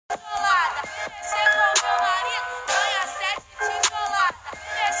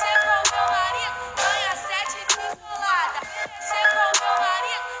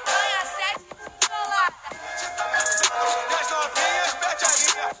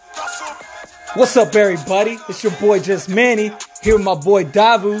What's up, everybody? It's your boy Just Manny here with my boy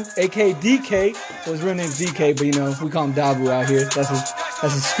DAVU, aka DK. Well, his real name's DK, but you know we call him DAVU out here. That's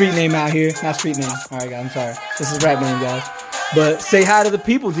his street name out here, not street name. All right, guys, I'm sorry. This is rap name, guys. But say hi to the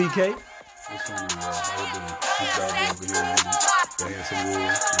people, DK. What's going on, y'all? How you doing? It's DAVU over here, the handsome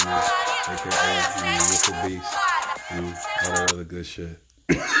Wolf, aka with the beast, all that other good shit.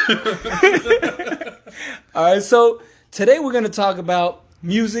 All right, so today we're gonna talk about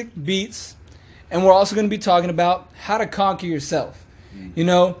music, beats. And we're also going to be talking about how to conquer yourself. You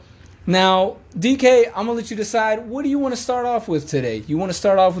know, now, DK, I'm going to let you decide, what do you want to start off with today? You want to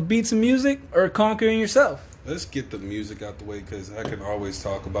start off with beats and music or conquering yourself? Let's get the music out the way because I can always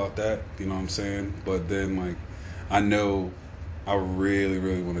talk about that, you know what I'm saying? But then, like, I know I really,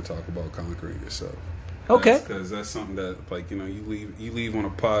 really want to talk about conquering yourself. Okay. Because that's something that, like, you know, you leave on a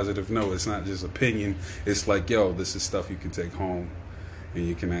positive note. It's not just opinion. It's like, yo, this is stuff you can take home. And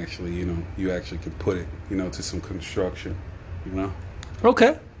you can actually, you actually can put it, to some construction,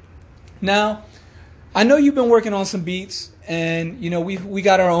 Okay. Now, I know you've been working on some beats, and, we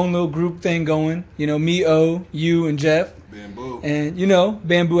got our own little group thing going. Me, O, you, and Jeff. Bamboo. And,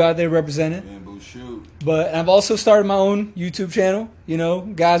 Bamboo out there representing. Bamboo shoot. But I've also started my own YouTube channel.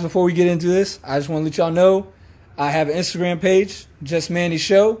 Guys, before we get into this, I just want to let y'all know I have an Instagram page, Just Manny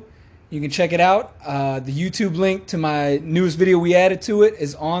Show. You can check it out. The YouTube link to my newest video we added to it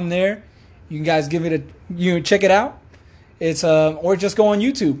is on there. You can guys check it out. It's or just go on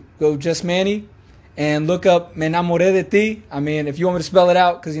YouTube. Go Just Manny and look up Me Enamoré de Ti. I mean, if you want me to spell it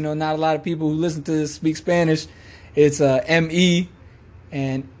out, because not a lot of people who listen to this speak Spanish. It's M-E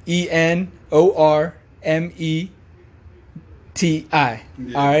and E-N-O-R-M-E-T-I.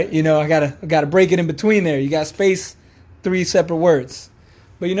 Yeah. All right, I gotta break it in between there. You got space, 3 separate words.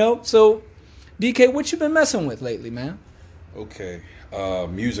 But so DK, what you been messing with lately, man? Okay,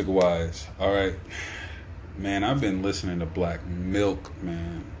 music wise, all right, man. I've been listening to Black Milk,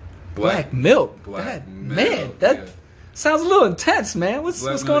 man. Black Milk, man. That sounds a little intense, man.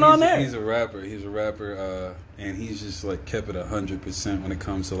 What's going on there? He's a rapper. And he's just like kept it 100% when it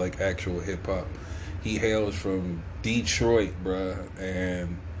comes to like actual hip hop. He hails from Detroit, bruh,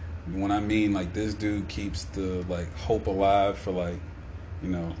 and when I mean like this dude keeps the like hope alive for like.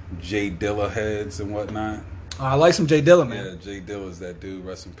 Jay Dilla heads and whatnot. Oh, I like some Jay Dilla, man. Yeah, Jay Dilla's that dude.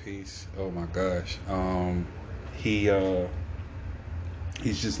 Rest in peace. Oh my gosh.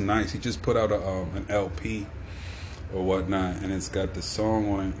 He's just nice. He just put out an LP or whatnot, and it's got the song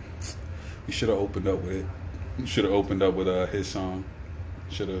on it. You should have opened up with it. You should have opened up with his song.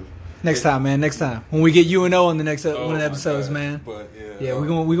 Should have. Next time, man. Next time when we get UNO on the next one of the episodes, man. But yeah, we're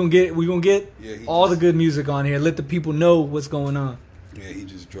gonna get all the good music on here. Let the people know what's going on. Yeah, he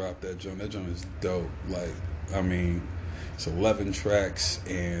just dropped that joint. That joint is dope. Like, I mean, it's 11 tracks,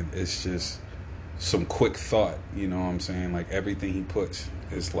 and it's just some quick thought. You know what I'm saying? Like, everything he puts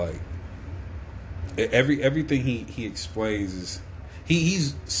is like... Everything he explains is...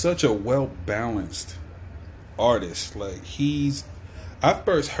 He's such a well-balanced artist. Like, I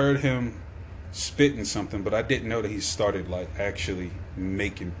first heard him spitting something, but I didn't know that he started, like, actually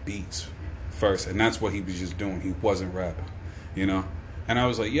making beats first. And that's what he was just doing. He wasn't rapping, And I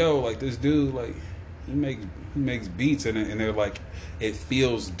was like, yo, like this dude, like he makes beats and they're like, it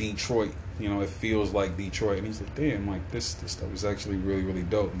feels Detroit, it feels like Detroit. And he's like, damn, like this stuff is actually really, really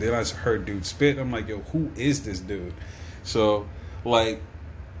dope. Then I heard dude spit. I'm like, yo, who is this dude? So like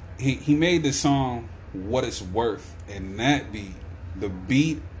he made this song What It's Worth, and that beat, the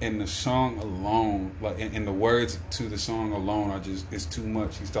beat and the song alone, like and the words to the song alone are just, it's too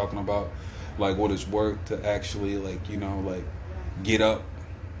much. He's talking about like what it's worth to actually like, like get up,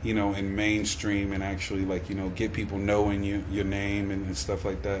 in mainstream and actually like, get people knowing your name and stuff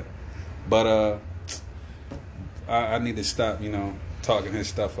like that. But I need to stop, talking his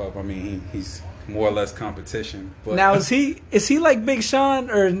stuff up. I mean, he's more or less competition. But now is he like Big Sean,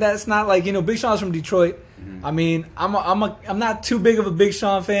 or that's not like, Big Sean's from Detroit. Mm-hmm. I mean, I'm not too big of a Big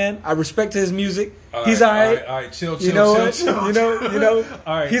Sean fan. I respect his music. He's all right. All right, chill. All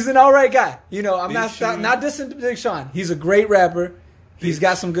right. He's an all right guy. I'm not dissing Big Sean. He's a great rapper. He's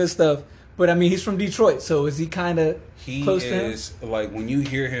got some good stuff. But I mean, he's from Detroit, so is he kind of close to him? He is, like, when you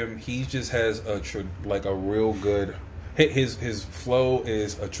hear him, he just has a real good. His flow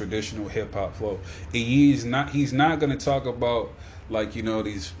is a traditional hip hop flow. He's not gonna talk about like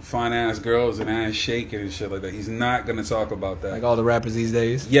these fine ass girls and ass shaking and shit like that. He's not gonna talk about that. Like all the rappers these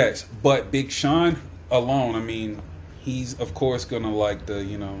days. Yes, but Big Sean alone, I mean, he's of course gonna like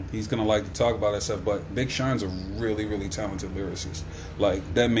he's gonna like to talk about that stuff. But Big Sean's a really, really talented lyricist.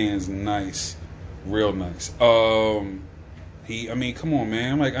 Like that man's nice, real nice. I mean, come on,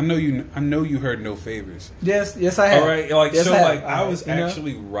 man. Like, I know you heard No Favors. Yes, I have. All right, like, yes, so, I like, have. I was you know?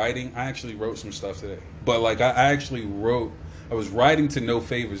 actually writing. I actually wrote some stuff today, but like, I actually wrote. I was writing to No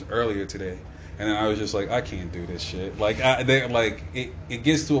Favors earlier today, and then I was just like, I can't do this shit. Like, it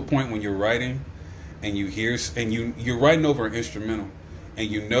gets to a point when you're writing, and you hear, and you're writing over an instrumental, and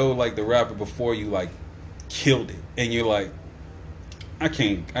you know, like, the rapper before you, like, killed it, and you're like, I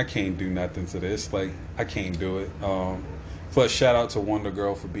can't do nothing to this. Like, I can't do it. Plus, shout out to Wonder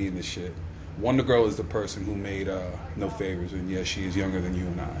Girl for being this shit. Wonder Girl is the person who made No Favors, and yes, she is younger than you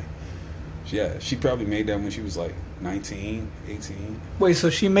and I. Yeah, she probably made that when she was like 19, 18. Wait, so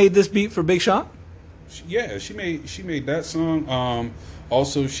she made this beat for Big Sean? Yeah, she made that song.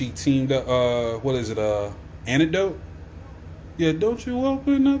 Also, she teamed up. What is it? Antidote. Yeah, don't you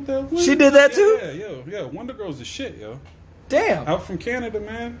open up that window. She did that too? Yeah. Wonder Girl's the shit, yo. Damn. Out from Canada,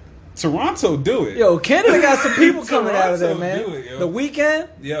 man. Toronto, do it. Yo, Canada got some people coming out of there, man. Do it, yo. The Weeknd,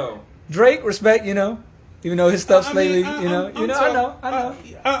 Yo. Drake, respect, you know. Even though his stuff's lately, I know.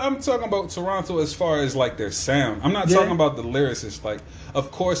 I'm talking about Toronto as far as like their sound. I'm not talking about the lyricists. Like, of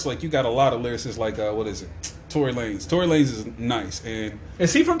course, like you got a lot of lyricists. Like, what is it? Tory Lanez. Tory Lanez is nice, and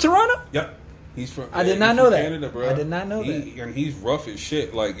is he from Toronto? Yep, he's from. I did not know that. Canada, bro. I did not know that. And he's rough as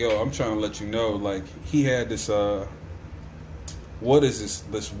shit. Like, yo, I'm trying to let you know. Like, he had this. What is this?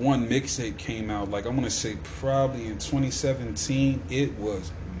 This one mixtape came out. Like, I'm gonna say probably in 2017. It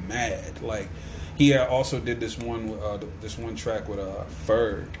was mad. Like. He also did this one track with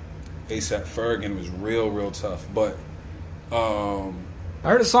Ferg, ASAP Ferg, and it was real tough. But I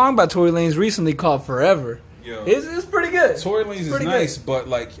heard a song by Tory Lanez recently called Forever. Yeah, it's pretty good. Tory Lanez is nice, but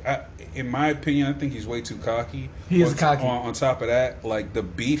like in my opinion, I think he's way too cocky. He is cocky. On top of that, like the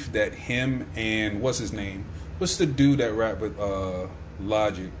beef that him and what's his name? What's the dude that rapped with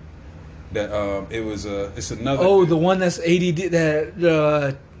Logic? That it's another. Oh, the one that's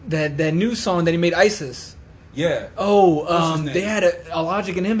ADD that new song that he made, ISIS. Yeah. Oh, they had a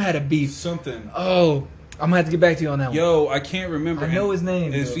Logic and him had a beef. Something. Oh, I'm gonna have to get back to you on that one. Yo, I can't remember. I know his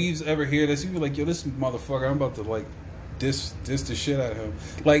name. If he's ever hear this, he'd be like, yo, this motherfucker, I'm about to like diss the shit out of him.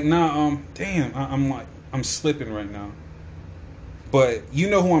 Like, nah, damn, I'm slipping right now. But you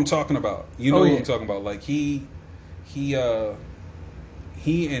know who I'm talking about. You know who I'm talking about. Like he and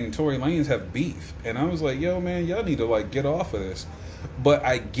Tory Lanez have beef, and I was like, yo, man, y'all need to like get off of this. But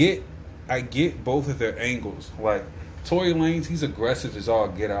I get both of their angles. Like Tory Lanez, he's aggressive as all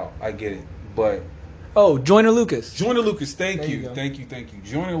get out. I get it. But Joyner Lucas, thank you.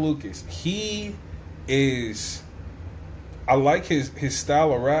 Joyner Lucas, he is. I like his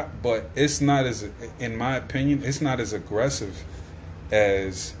style of rap, but it's not as, in my opinion, it's not as aggressive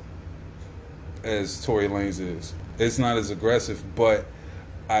as Tory Lanez is. It's not as aggressive, but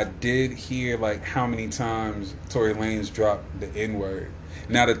I did hear like how many times Tory Lanez dropped the N-word.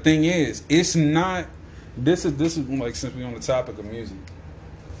 Now the thing is, it's not. This is like, since we're on the topic of music,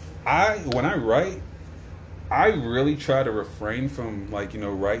 when I write, I really try to refrain from like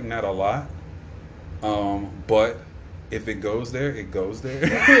writing that a lot. But if it goes there, it goes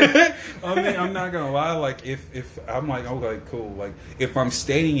there. I mean, I'm not gonna lie. Like if I'm like, okay, cool. Like if I'm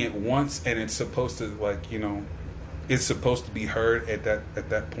stating it once and it's supposed to like it's supposed to be heard at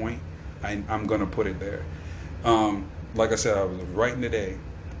that point, I'm gonna put it there. Like I said, I was writing today,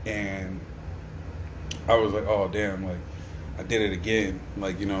 and I was like, oh damn, like I did it again.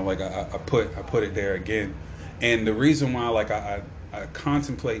 Like like I put it there again, and the reason why like I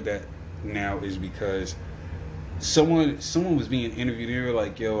contemplate that now is because someone was being interviewed here,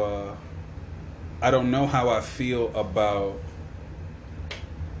 like, yo, I don't know how I feel about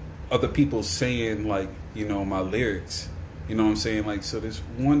other people saying like my lyrics, you know what I'm saying? Like, so this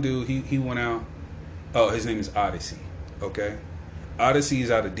one dude, he went out. Oh, his name is Odyssey. Okay, Odyssey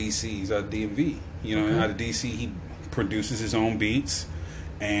is out of DC. He's out of DMV. And out of DC, he produces his own beats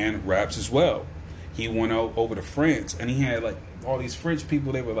and raps as well. He went out over to France, and he had like all these French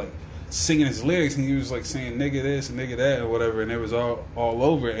people. They were like singing his lyrics, and he was like saying nigga this and nigga that or whatever, and it was all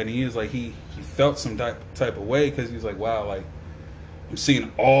over. And he was like he felt some type of way, because he was like, wow, like I'm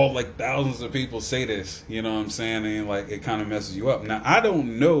seeing all like thousands of people say this, you know what I'm saying? And like it kind of messes you up. Now I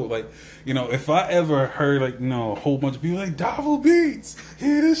don't know, like, if I ever heard like, a whole bunch of people like DAVU beats,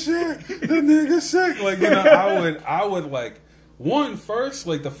 hear this shit, the nigga sick. Like, I would like first,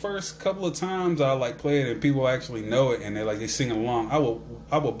 like the first couple of times I like play it and people actually know it and they singing along,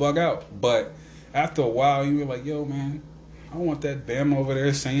 I will bug out. But after a while you were like, yo man, I want that Bam over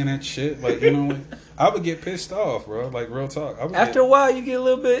there saying that shit. Like, I would get pissed off, bro. Like, real talk. After a while, you get a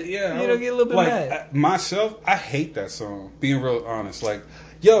little bit, get a little bit like, mad. Myself, I hate that song, being real honest. Like,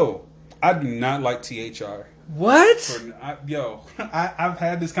 yo, I do not like THR. What? I've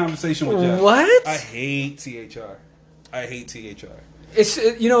had this conversation with Jeff. What? I hate THR. It's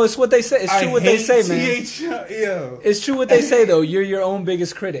it's what they say. It's true what they say, man. Yeah. It's true what they say though. You're your own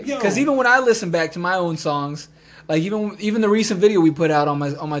biggest critic. Because even when I listen back to my own songs, like even the recent video we put out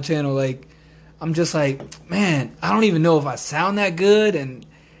on my channel, like I'm just like, man, I don't even know if I sound that good, and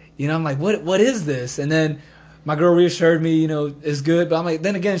I'm like, what is this? And then my girl reassured me, it's good, but I'm like,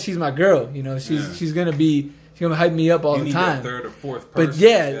 then again, she's my girl. She's gonna hype me up all the time. That third or fourth person. But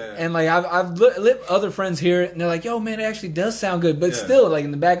yeah, and like I've let other friends hear it, and they're like, "Yo, man, it actually does sound good." But still, like in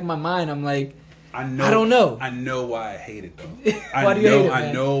the back of my mind, I'm like, I don't know. I know why I hate it though. Why do you hate it, man?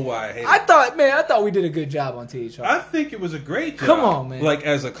 I know why I hate it. I thought we did a good job on THR. I think it was a great job. Come on, man. Like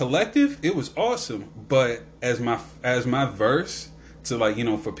as a collective, it was awesome. But as my verse to like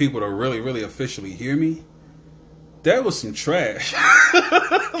for people to really really officially hear me. That was some trash.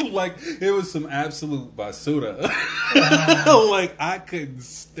 Like, it was some absolute basura. Like, I couldn't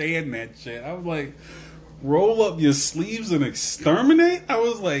stand that shit. I was like, roll up your sleeves and exterminate? I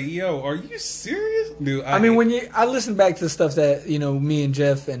was like, yo, are you serious? Dude, I mean, I listened back to the stuff that, me and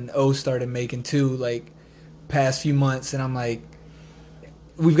Jeff and O started making too, like, past few months, and I'm like,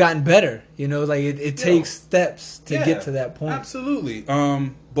 we've gotten better. Like, it takes steps to get to that point. Absolutely.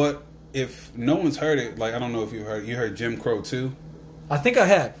 But if no one's heard it, like I don't know if you heard Jim Crow too. I think I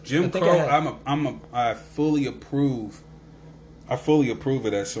have. Jim Crow. I fully approve. I fully approve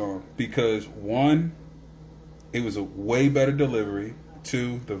of that song because one, it was a way better delivery.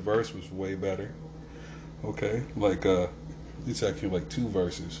 Two, the verse was way better. Okay, like it's actually like two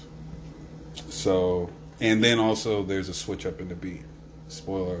verses. So, and then also there's a switch up in the beat.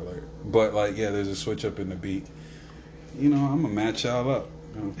 Spoiler alert. But like, yeah, there's a switch up in the beat. I'm gonna match y'all up.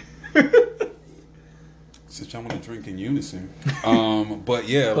 Since y'all want to drink in unison. But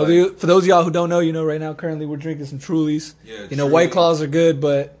yeah. For those of y'all who don't know, right now currently we're drinking some Trulies. Yeah, White Claws are good,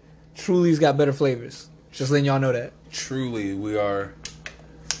 but Trulies got better flavors. Just letting y'all know that. Truly, we are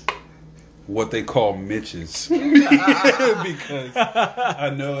what they call Mitches. Because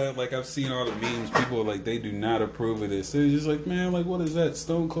I know, like, I've seen all the memes. People, like, they do not approve of this. They're just like, man, like, what is that?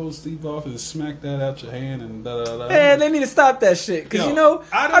 Stone Cold Steve Austin smack that out your hand and da-da-da. Man, they need to stop that shit. Because,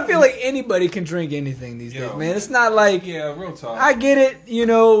 I feel like anybody can drink anything these days, man. It's not like... Yeah, real talk. I get it,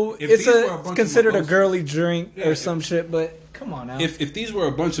 it's considered a girly drink or some shit, but come on now. If these were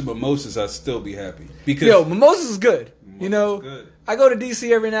a bunch of mimosas, I'd still be happy. Because mimosas is good. Good. I go to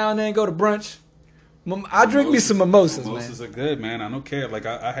DC every now and then, go to brunch. I drink me some mimosas, man. Mimosas are good, man. I don't care. Like,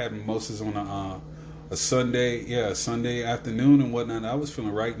 I had mimosas on a Sunday afternoon and whatnot. I was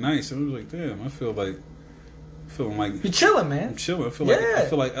feeling right nice. I was like, damn, I feel like you're chilling, man. I'm chilling. I feel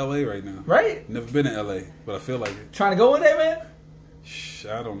like LA right now. Right? Never been to LA, but I feel like it. Trying to go one day, man?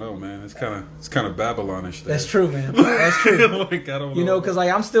 I don't know, man. It's kind of Babylonish there. That's true, man. That's true. Like, I don't know. Because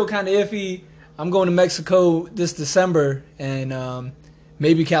like I'm still kind of iffy. I'm going to Mexico this December and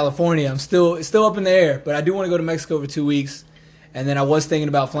maybe California. I'm still up in the air, but I do want to go to Mexico for 2 weeks. And then I was thinking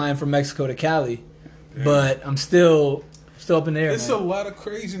about flying from Mexico to Cali, but I'm still up in the air. There's a lot of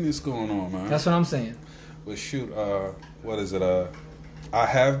craziness going on, man. That's what I'm saying. But shoot, what is it? I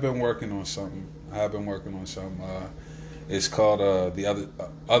have been working on something. It's called the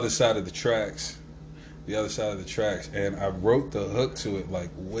other side of the tracks. The other side of the tracks, and I wrote the hook to it like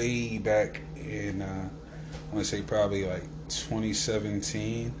way back in I want to say probably like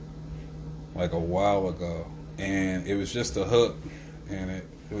 2017, like a while ago, and it was just a hook, and it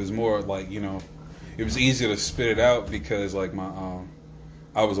was more like it was easier to spit it out because like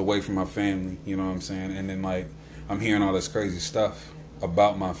I was away from my family, you know what I'm saying, and then like I'm hearing all this crazy stuff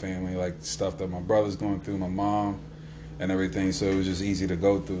about my family, like stuff that my brother's going through, my mom. And everything, so it was just easy to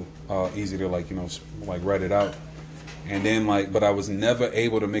go through, easy to like write it out, and then but I was never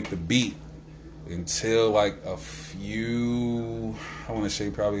able to make the beat until like a few, I want to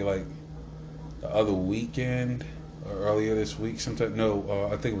say probably like the other weekend or earlier this week, sometime. No,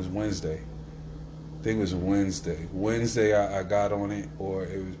 I think it was Wednesday. Wednesday I got on it, or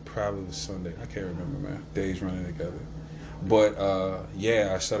it was probably Sunday. I can't remember, man. Days running together, but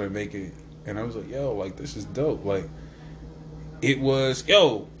I started making, and I was like, yo, like this is dope, like. It was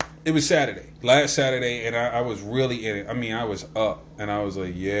Saturday, last Saturday, and I was really in it. I mean, I was up, and I was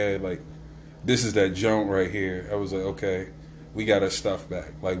like, yeah, like, this is that joint right here. I was like, okay, we got our stuff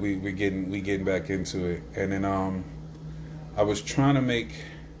back. Like, we getting back into it. And then I was trying to make,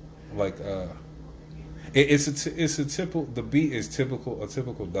 like, the beat is a typical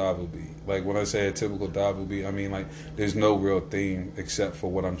DAVU beat. Like, when I say a typical DAVU beat, I mean, like, there's no real theme except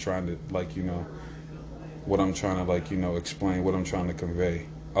for what I'm trying to, like, explain, what I'm trying to convey.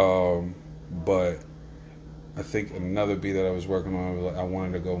 But I think another beat that I was working on, like, I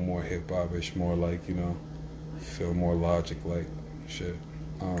wanted to go more hip hop-ish, more like, you know, feel more Logic like shit.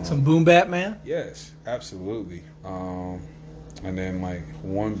 Some boom bap, man. Yes, absolutely. And then like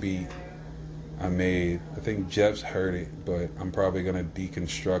one beat I made, I think Jeff's heard it, but I'm probably gonna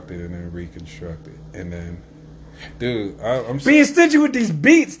deconstruct it and then reconstruct it, and then, dude, I'm being stingy with these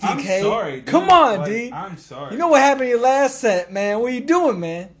beats, DK. I'm sorry, dude. Come on, like, D. I'm sorry. You know what happened in your last set, man? What you doing,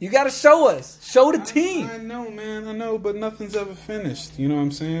 man? You got to show us. Show the team. I know, man. I know, but nothing's ever finished. You know what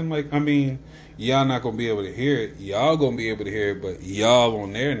I'm saying? Like, I mean, y'all not gonna be able to hear it. Y'all gonna be able to hear it, but y'all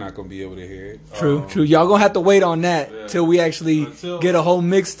on there not gonna be able to hear it. True. Y'all gonna have to wait on that till we actually get a whole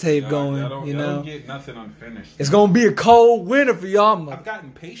mixtape going. Y'all you know, don't get nothing unfinished. It's gonna be a cold winter for y'all, man. I've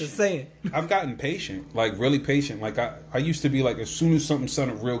gotten patient. Just saying. I've gotten patient, like really patient. Like I used to be like, as soon as something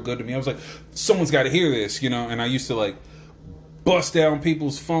sounded real good to me, I was like, someone's got to hear this, you know. And I used to like bust down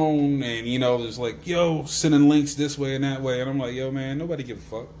people's phone and, you know, just like, yo, sending links this way and that way, and I'm like, yo, man, nobody give a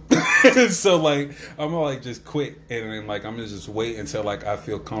fuck. So like, I'm gonna like just quit, and then like I'm gonna just wait until like I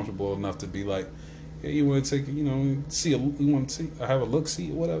feel comfortable enough to be like, yeah, you want to take, you know, you want to see, I have a look,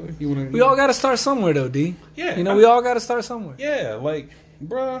 see, whatever. You want to. We all got to start somewhere, though, D. Yeah, you know, we all got to start somewhere. Yeah, like,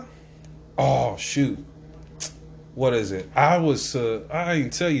 bruh. Oh shoot, what is it? I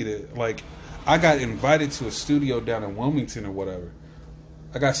didn't tell you that. Like, I got invited to a studio down in Wilmington or whatever.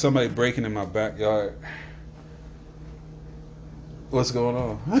 I got somebody breaking in my backyard. What's going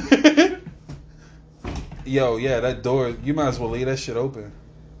on? Yo, yeah, that door. You might as well leave that shit open.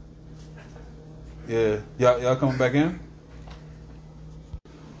 Yeah, y'all coming back in?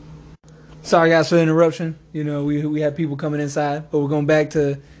 Sorry, guys, for the interruption. You know, we had people coming inside, but we're going back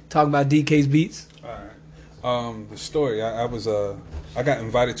to talking about DK's beats. All right. The story. I got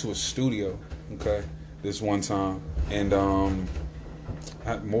invited to a studio. Okay, this one time, and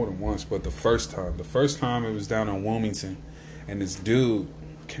more than once, but the first time it was down in Wilmington, and this dude,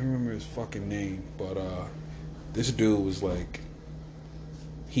 can't remember his fucking name, but this dude was like,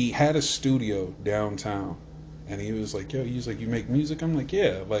 he had a studio downtown, and he was like, yo, he's like, you make music? I'm like,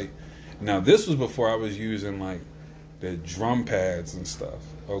 yeah. Like, now this was before I was using like the drum pads and stuff.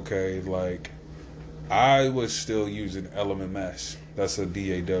 Okay, like I was still using LMMS. That's a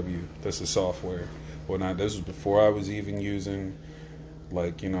DAW. That's a software. Well, not this was before I was even using,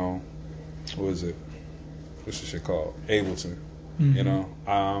 like, you know, what is it? What's this shit called? Ableton. Mm-hmm. You know,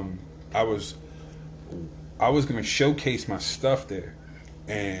 I was gonna showcase my stuff there,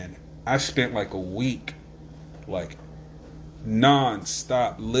 and I spent like a week, like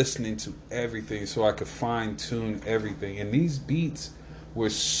non-stop listening to everything so I could fine tune everything. And these beats were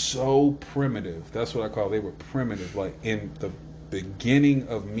so primitive. That's what I call. They were primitive. Like in the beginning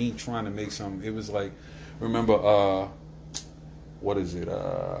of me trying to make something, it was like, remember, what is it?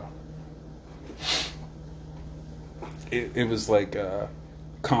 It was like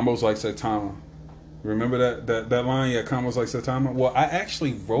combos like Saitama. Remember that line? Yeah, combos like Saitama. Well, I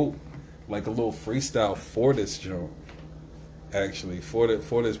actually wrote like a little freestyle for this joint. Actually, for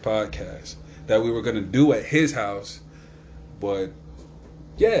this podcast that we were gonna do at his house, but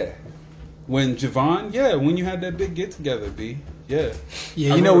yeah, when Javon, when you had that big get together, B, yeah,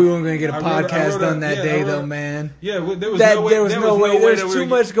 you know we weren't gonna get a podcast done that day though, man. Yeah, there was no way. There was too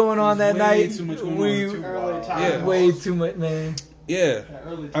much going on that night. Too much going on. Way too much, man. Yeah,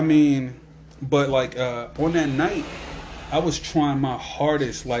 I mean, but like on that night, I was trying my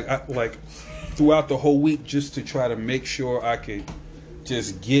hardest, like throughout the whole week, just to try to make sure I could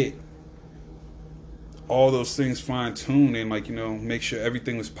just get all those things fine-tuned and, like, you know, make sure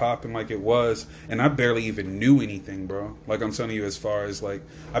everything was popping like it was. And I barely even knew anything, bro. Like I'm telling you, as far as, like,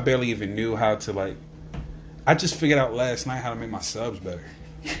 I barely even knew how to, like, I just figured out last night how to make my subs better.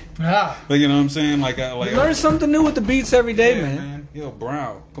 Like, you know what I'm saying? Like, you learn something new with the beats every day, man. Yo,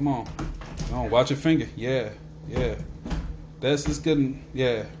 Brown, come on. Watch your finger. Yeah. That's just good.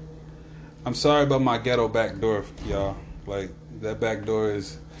 Yeah. I'm sorry about my ghetto back door, y'all. Like, that back door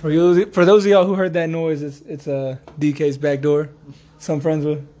is... For those of y'all who heard that noise, it's DK's back door. Some friends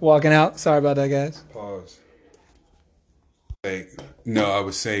were walking out. Sorry about that, guys. Pause. No, I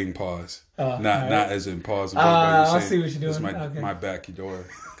was saying pause. Not as in pause. I see what you're doing. It's my back door.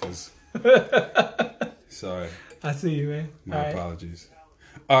 Cause, sorry. I see you, man. My apologies.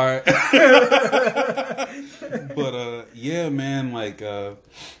 All right. But, yeah, man, like...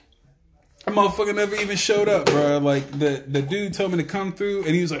 that motherfucker never even showed up, bro. Like, the dude told me to come through,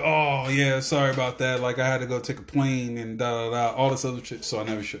 and he was like, "Oh yeah, sorry about that. Like, I had to go take a plane and all this other shit." So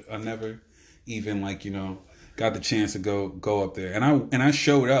I never even, like, you know, got the chance to go up there. And I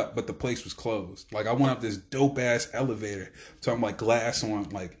showed up, but the place was closed. Like, I went up this dope ass elevator, talking like glass on,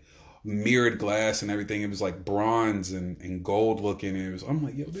 like mirrored glass and everything. It was like bronze and gold looking. And I'm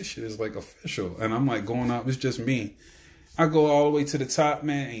like, yo, this shit is like official. And I'm like going up. It's just me. I go all the way to the top,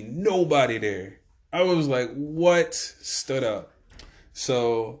 man. Ain't nobody there. I was like, what? Stood up.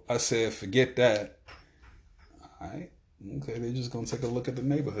 So I said, forget that. All right. Okay, they're just gonna take a look at the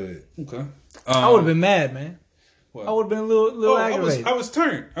neighborhood. Okay. I would have been mad, man. What? I would have been a little aggravated. I was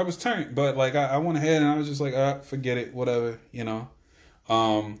turned. But like I went ahead and I was just like, forget it, whatever, you know.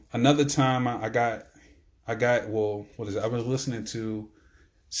 Another time I got well, what is it? I was listening to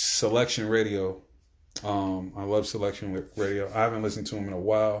Selection Radio. I love Selection Radio. I haven't listened to them in a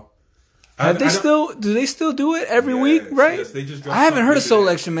while. Do they still do it every week, right? Yes, they just dropped. I haven't heard of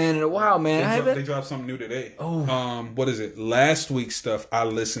Selection Man in a while, man. They dropped something new today. Oh. What is it? Last week's stuff I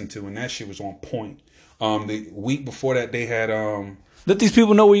listened to, and that shit was on point. The week before that, they had let these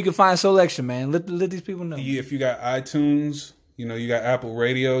people know where you can find Selection, man. Let these people know. If you got iTunes, you know, you got Apple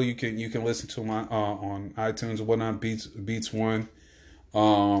Radio, you can listen to them on iTunes or whatnot. Beats One,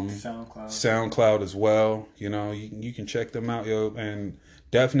 SoundCloud as well. You know, you can check them out, yo, and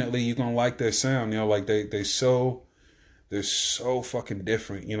definitely you're gonna like their sound, you know, like they're so fucking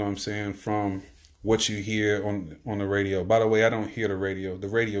different, you know what I'm saying, from what you hear on the radio. By the way, I don't hear the radio. The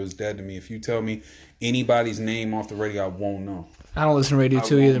radio is dead to me. If you tell me anybody's name off the radio, I won't know. I don't listen to radio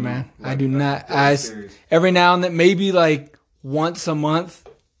too either, man. I do not. Every now and then, maybe like once a month,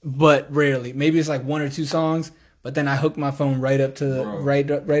 but rarely. Maybe it's like one or two songs, but then I hook my phone right up to right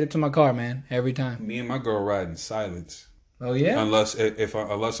up to my car, man. Every time. Me and my girl ride in silence. Oh yeah.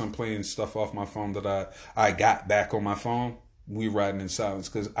 Unless I'm playing stuff off my phone that I got back on my phone, we riding in silence.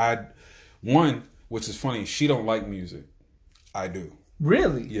 Because which is funny, she don't like music. I do.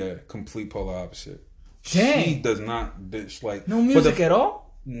 Really? Yeah, complete polar opposite. Dang. She does not bitch like no music at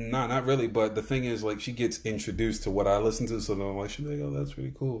all. Nah, not really. But the thing is, like, she gets introduced to what I listen to, so then like she's like, oh, that's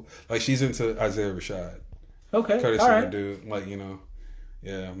pretty cool. Like she's into Isaiah Rashad. Okay, Curtis all right. dude, like, you know.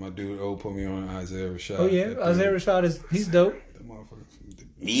 Yeah, my dude put me on Isaiah Rashad. Oh yeah, Isaiah Rashad he's dope. The motherfucker,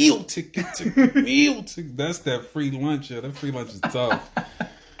 meal ticket. That's that free lunch. Yeah, that free lunch is tough.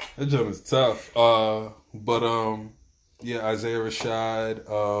 That job is tough. Yeah, Isaiah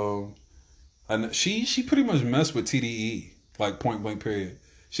Rashad. And she pretty much messed with TDE, like point blank period.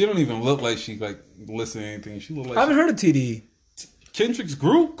 She don't even look like she like listen to anything. She look like I haven't heard of TDE. Kendrick's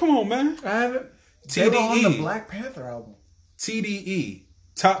group. Come on, man. I haven't. TDE. They were on the Black Panther album. TDE.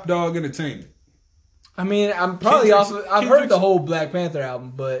 Top Dog Entertainment. I mean, I'm probably I've heard the whole Black Panther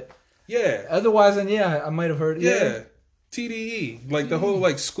album, but yeah. Otherwise, then yeah, I might have heard. Yeah. TDE, like the whole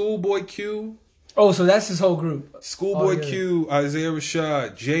like Schoolboy Q. Oh, so that's his whole group. Schoolboy Q, Isaiah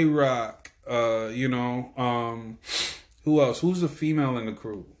Rashad, J Rock. Who else? Who's the female in the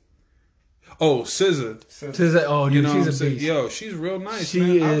crew? Oh, SZA. Oh, dude, you know she's a beast. Yo, she's real nice. She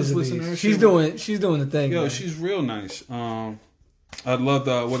man. I is was a listening beast. to her She's doing the thing. Yo, man. she's real nice. I love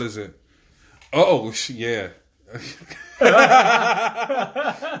the what is it? Oh, yeah.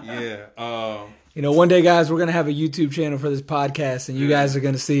 Yeah. You know, one day, guys, we're gonna have a YouTube channel for this podcast, and you guys are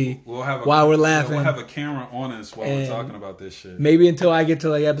gonna see why we're laughing. We'll have a camera on us while we're talking about this shit. Maybe until I get to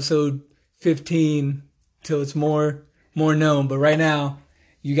like episode 15, till it's more known. But right now,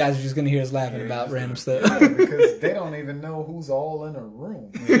 you guys are just gonna hear us laughing about random stuff. Yeah, because they don't even know who's all in a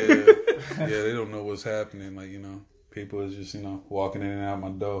room. Yeah, they don't know what's happening. Like, you know, people is just, you know, walking in and out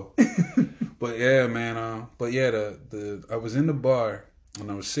my door. But yeah, man. But yeah, I was in the bar. And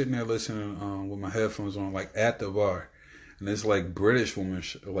I was sitting there listening with my headphones on, like at the bar, and this like British woman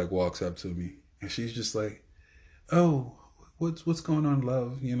like walks up to me, and she's just like, "Oh, what's going on,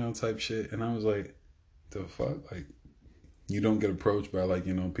 love?" You know, type shit. And I was like, "The fuck?" Like, you don't get approached by like,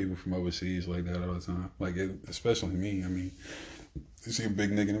 you know, people from overseas like that all the time. Like, especially me. I mean, you see a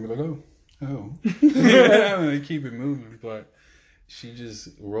big nigga and be like, "Oh," and they keep it moving. But she just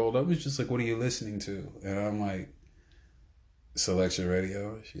rolled up. It's just like, "What are you listening to?" And I'm like, Selection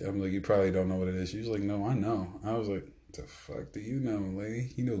Radio. I'm like, you probably don't know what it is. She was like, no, I know. I was like, the fuck do you know,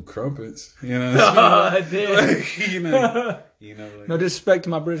 lady? You know crumpets. You know what I'm I did. Like, you know, like, no disrespect to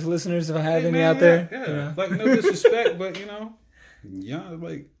my British listeners if I have any out there. Yeah. You know? Like, no disrespect, but you know, y'all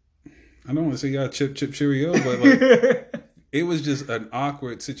like, I don't want to say y'all chip Cheerio, but like, it was just an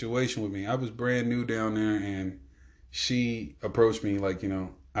awkward situation with me. I was brand new down there, and she approached me like, you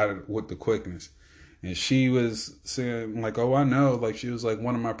know, with the quickness. And she was saying, like, oh, I know. Like, she was like,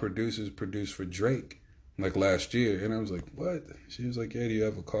 one of my producers produced for Drake, like, last year. And I was like, what? She was like, yeah, do you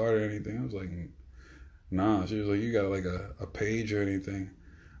have a card or anything? I was like, nah. She was like, you got, like, a page or anything?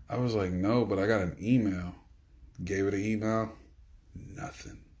 I was like, no, but I got an email. Gave her the email.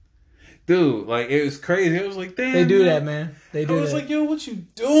 Nothing. dude, like it was crazy. It was like, damn, They do man. that, man. They do I was that. like, yo, what you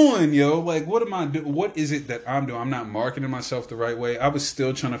doing, yo? Like, what am I doing? What is it that I'm doing? I'm not marketing myself the right way. I was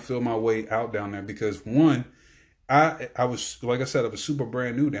still trying to feel my way out down there because one, I was, like I said, I was super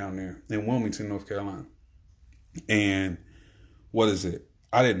brand new down there in Wilmington, North Carolina. And what is it?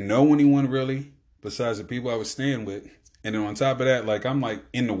 I didn't know anyone really besides the people I was staying with. And then on top of that, like, I'm like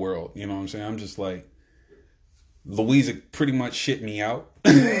in the world, you know what I'm saying? I'm just like, Louisa pretty much shit me out,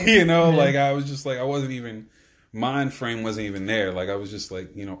 you know? Yeah. Like, I was just like, I wasn't even, mind frame wasn't even there. Like, I was just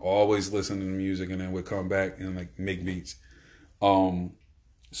like, you know, always listening to music and then would come back and like make beats.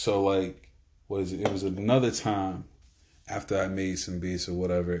 So like, what is it? It was another time after I made some beats or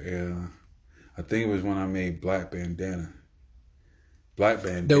whatever. And I think it was when I made Black Bandana. Black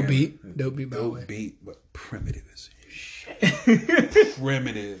Bandana. Dope beat, by the way. Dope beat, but primitive as shit.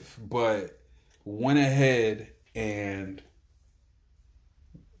 Primitive, but went ahead and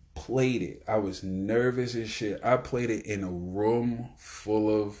played it. I was nervous as shit. I played it in a room full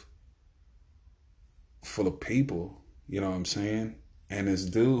of people. You know what I'm saying? And this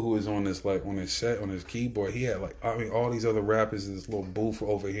dude who was on this, like, on his set, on his keyboard, he had, like, I mean, all these other rappers in this little booth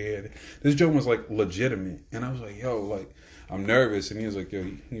over here. This joke was, like, legitimate. And I was like, yo, like, I'm nervous. And he was like, yo,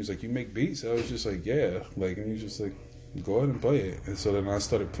 he was like, you make beats? I was just like, yeah. Like, and he was just like, go ahead and play it. And so then I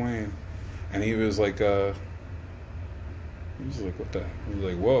started playing. And he was like, what the? He was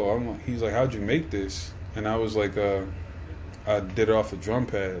like, whoa. He's like, how'd you make this? And I was like, I did it off of drum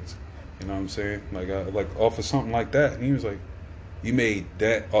pads. You know what I'm saying? Like off of something like that. And he was like, you made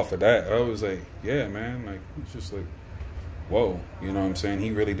that off of that? I was like, yeah, man. Like, it's just like, whoa. You know what I'm saying? He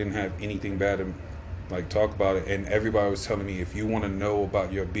really didn't have anything bad to, like, talk about it. And everybody was telling me, if you want to know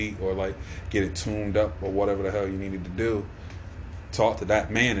about your beat or, like, get it tuned up or whatever the hell you needed to do, talk to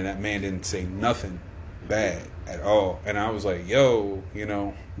that man. And that man didn't say nothing bad at all. And I was like, yo, you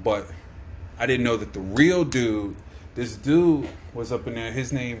know, but I didn't know that the real dude, this dude was up in there,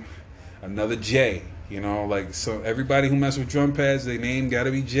 his name, another J, you know, like, so everybody who mess with drum pads, their name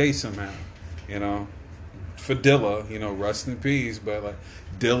gotta be J somehow, you know, for Dilla, you know, rest in peace, but like,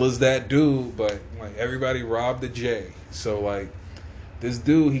 Dilla's that dude, but like, everybody robbed the J. So like, this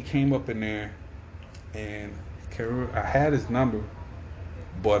dude, he came up in there, and I had his number,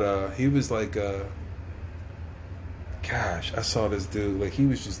 but he was like, gosh, I saw this dude, like, he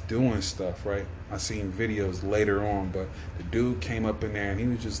was just doing stuff, right? I seen videos later on, but the dude came up in there and he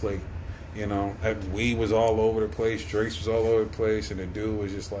was just like, you know, weed was all over the place, drinks was all over the place, and the dude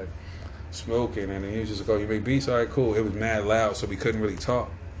was just like smoking, and he was just like, oh, you make beats? All right, cool. It was mad loud, so we couldn't really talk.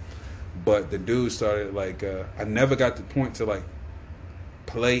 But the dude started like, I never got the point to like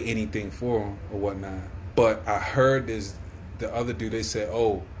play anything for him or whatnot. But I heard the other dude, they said,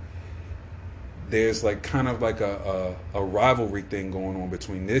 oh, there's like kind of like a rivalry thing going on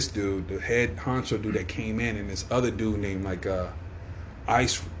between this dude, the head honcho dude that came in, and this other dude named like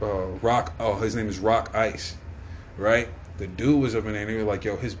Ice Rock. Oh, his name is Rock Ice, right? The dude was up in there and they were like,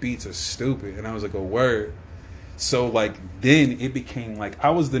 yo, his beats are stupid. And I was like, a word. So like then it became like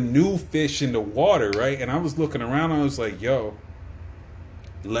I was the new fish in the water, right? And I was looking around and I was like, yo,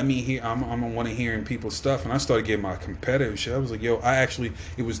 let me hear. I'm gonna want to hearing people's stuff. And I started getting my competitive shit. I was like, yo,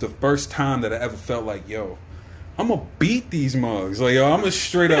 it was the first time that I ever felt like, yo, I'm gonna beat these mugs. Like, yo, I'm gonna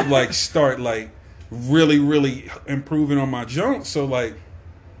straight up like start like really, really improving on my junk. So like,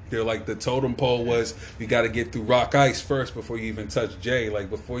 they're like, the totem pole was, you got to get through Rock Ice first before you even touch Jay. Like,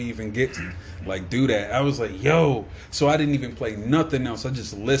 before you even get to, like, do that. I was like, yo. So I didn't even play nothing else. I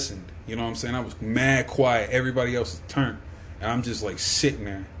just listened. You know what I'm saying? I was mad quiet. Everybody else's turn. And I'm just, like, sitting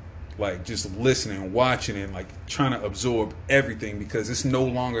there, like, just listening, watching, and, like, trying to absorb everything, because it's no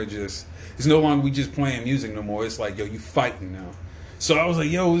longer we just playing music no more. It's like, yo, you fighting now. So I was like,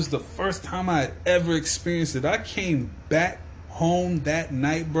 yo, this is the first time I had ever experienced it. I came back home that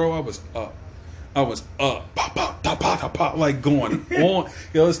night, bro. I was up. Pop, pop, pop, pop, pop, like going on.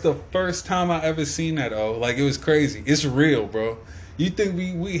 Yo, it's the first time I ever seen that. Oh, like, it was crazy. It's real, bro. You think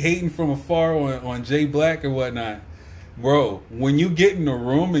we hating from afar on Jay Black or whatnot, bro? When you get in the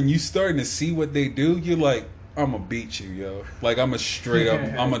room and you starting to see what they do, you're like, I'm gonna beat you, yo. Like, I'm a straight up,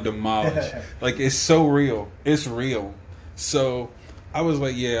 I'm gonna demolish. Like, it's so real. It's real. So I was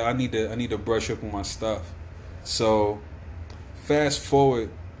like, yeah, I need to brush up on my stuff. So fast forward,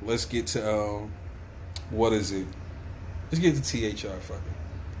 let's get to what is it? Let's get to THR. Fuck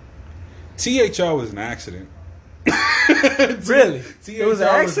it. THR was an accident. Really? THR It was an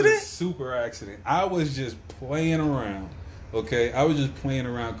accident? Was a super accident. I was just playing around. Okay, I was just playing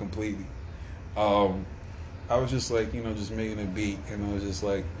around completely. I was just like, you know, just making a beat, and I was just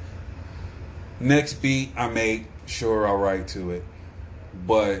like, next beat I make, sure, I'll write to it.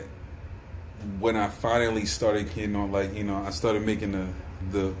 But when I finally started, I started making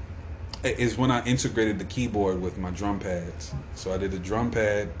the is when I integrated the keyboard with my drum pads. So I did the drum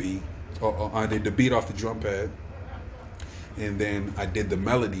pad beat, or I did the beat off the drum pad, and then I did the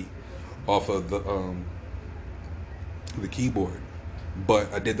melody off of the keyboard.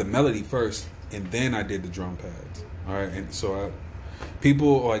 But I did the melody first, and then I did the drum pads. All right, and so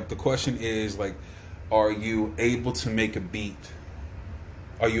people like the question is like, are you able to make a beat?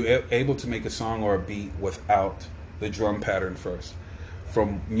 Are you able to make a song or a beat without the drum pattern first?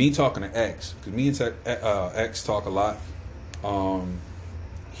 From me talking to X, because me and X talk a lot.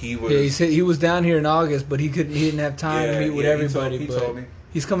 He was. Yeah, he said he was down here in August, but he didn't have time to meet with everybody. He told me.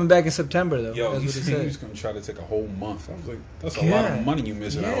 He's coming back in September though. Yo, That's what he said. He was gonna try to take a whole month. I was like, that's a lot of money you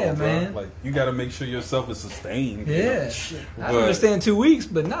missing out on, bro. Man. Like, you got to make sure yourself is sustained. Yeah, I understand 2 weeks,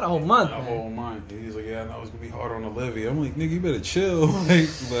 but not a whole month. A whole month. He's like, yeah, I know it's gonna be hard on Olivia. I'm like, nigga, you better chill. Like,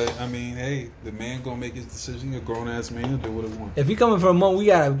 but I mean, hey, the man gonna make his decision. A grown ass man, do what he wants. If he coming for a month, we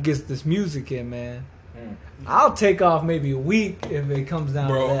gotta get this music in, man. I'll take off maybe a week if it comes down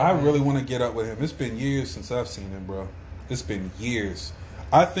bro, to that. I really want to get up with him. It's been years since I've seen him, bro. It's been years.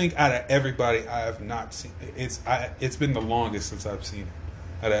 I think out of everybody I have not seen, it's been the longest since I've seen him.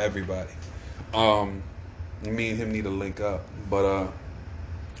 Out of everybody, me and him need to link up. But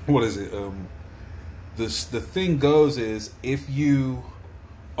what is it? The thing goes is if you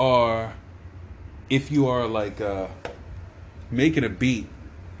are like making a beat,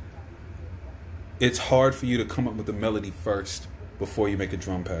 it's hard for you to come up with the melody first before you make a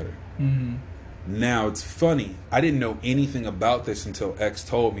drum pattern. Mm-hmm. Now, it's funny. I didn't know anything about this until X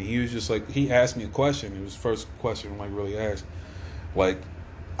told me. He was just like, he asked me a question. It was the first question I'm like really asked. Like,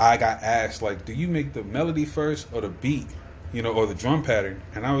 I got asked, like, do you make the melody first or the beat, or the drum pattern?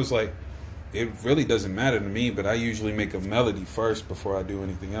 And I was like, it really doesn't matter to me, but I usually make a melody first before I do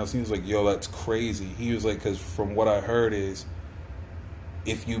anything else. He was like, yo, that's crazy. He was like, because from what I heard is,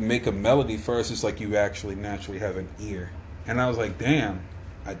 if you make a melody first, it's like you actually naturally have an ear. And I was like, damn,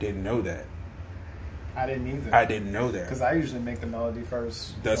 I didn't know that. I didn't either. I didn't know that. Because I usually make the melody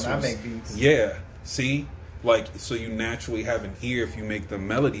first when I make beats. Yeah. See? Like, so you naturally have an ear if you make the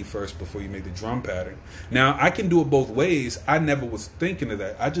melody first before you make the drum pattern. Now, I can do it both ways. I never was thinking of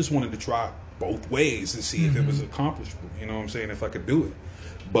that. I just wanted to try both ways to see if it was accomplishable. You know what I'm saying? If I could do it.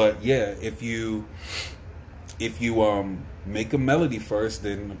 But, yeah, if you make a melody first,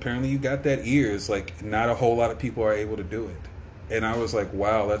 then apparently you got that ear. It's like not a whole lot of people are able to do it. And I was like,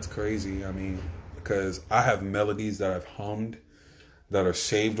 wow, that's crazy. I mean, because I have melodies that I've hummed that are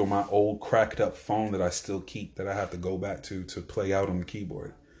saved on my old cracked up phone that I still keep, that I have to go back to play out on the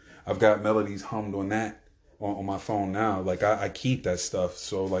keyboard. I've got melodies hummed on that on my phone now. Like I keep that stuff.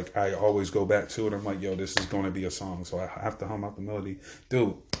 So like I always go back to it. I'm like, yo, this is going to be a song. So I have to hum out the melody.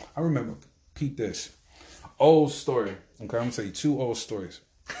 Dude, I remember, keep this. Old story. Okay, I'm going to tell you 2 old stories.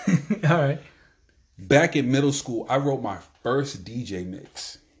 All right. Back in middle school, I wrote my first DJ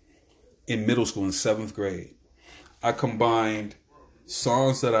mix. In middle school, in 7th grade. I combined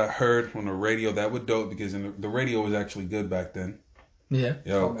songs that I heard on the radio that were dope, because the radio was actually good back then. Yeah.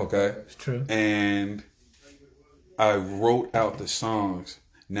 Yo, okay. It's true. And I wrote out the songs.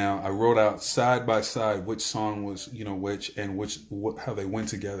 Now, I wrote out side by side which song was, which, and how they went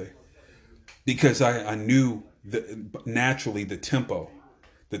together. Because I knew naturally the tempo.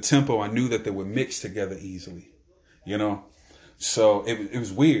 The tempo, I knew that they would mix together easily. So it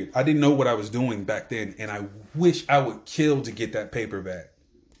was weird. I didn't know what I was doing back then, and I wish I would kill to get that paper back.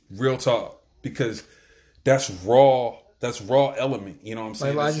 Real talk, because that's raw. That's raw element. You know what I'm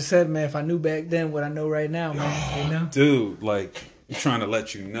saying? Like I just said, man, if I knew back then what I know right now, man, dude, like I'm trying to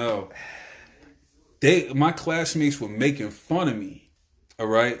let you know. My classmates were making fun of me. All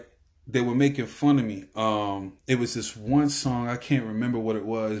right, they were making fun of me. It was this one song, I can't remember what it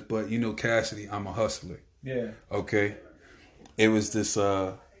was, but Cassidy, I'm a hustler. Yeah. Okay. It was this,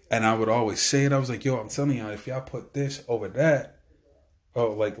 and I would always say it. I was like, yo, I'm telling y'all, if y'all put this over that,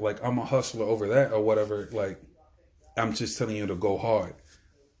 or like I'm a hustler over that, or whatever, like, I'm just telling you to go hard.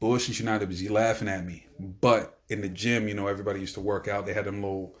 Bullshit, you not busy laughing at me. But in the gym, everybody used to work out. They had them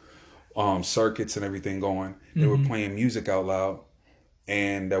little circuits and everything going. They were playing music out loud.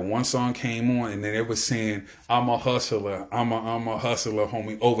 And that one song came on, and then it was saying, I'm a hustler, I'm a hustler,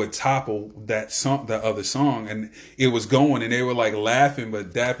 homie, over top of that other song. And it was going, and they were like laughing,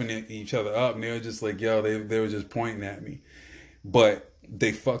 but dapping each other up. And they were just like, yo, they were just pointing at me. But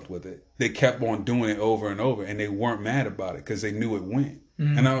they fucked with it. They kept on doing it over and over, and they weren't mad about it because they knew it went.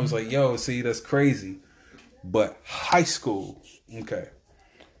 Mm-hmm. And I was like, yo, see, that's crazy. But high school,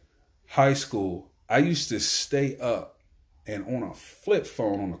 I used to stay up and on a flip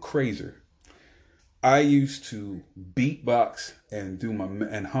phone on a Crazer, I used to beatbox and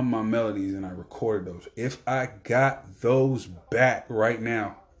and hum my melodies, and I recorded those. If I got those back right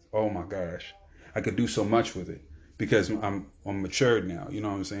now, oh my gosh, I could do so much with it because I'm matured now. You know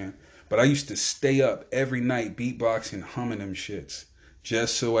what I'm saying? But I used to stay up every night beatboxing, humming them shits,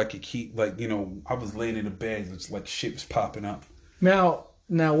 just so I could keep I was laying in the bed, it's like shit was popping up. Now,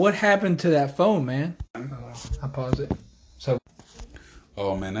 what happened to that phone, man? I paused it. So,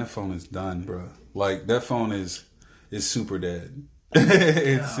 oh man, that phone is done, bro. Like that phone is super dead.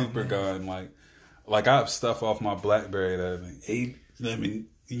 It's super gone. Like I have stuff off my BlackBerry that I'm like, hey, let me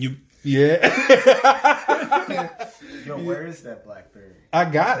you. Yeah. Yo, where is that BlackBerry? I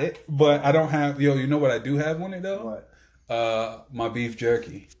got it, but I don't have. Yo, you know what I do have on it though? What? My beef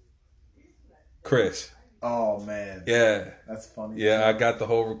jerky. Chris. Oh man. Yeah. That's funny. Yeah, I got the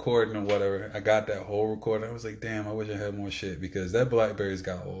whole recording or whatever. I got that whole recording. I was like, damn, I wish I had more shit because that BlackBerry's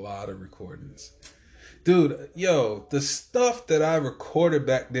got a lot of recordings. Dude, yo, the stuff that I recorded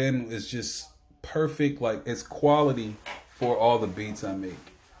back then is just perfect. Like it's quality for all the beats I make.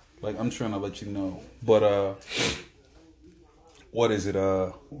 Like I'm trying to let you know. But what is it? What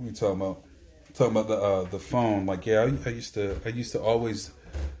are we talking about? Talking about the phone. Like yeah, I used to always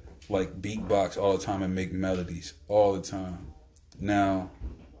like beatbox all the time and make melodies all the time. Now,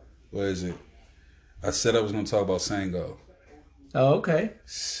 what is it? I said I was gonna talk about Sango. Oh, okay.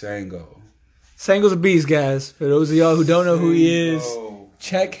 Sango's a beast, guys. For those of y'all who don't know who he is,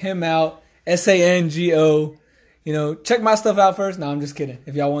 check him out. Sango. You know, check my stuff out first. No, I'm just kidding.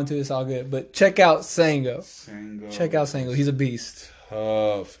 If y'all want to, it's all good. But check out Sango. Check out Sango. He's a beast.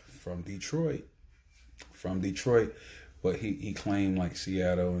 Tough. From Detroit. But he claimed like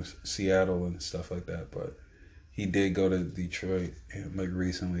Seattle and stuff like that. But he did go to Detroit like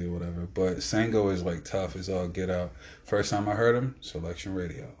recently or whatever. But Sango is like tough as all get out. First time I heard him, Selection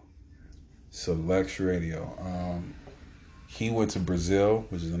Radio. He went to Brazil,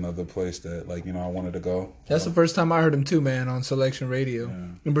 which is another place that I wanted to go. That's the first time I heard him too, man, on Selection Radio.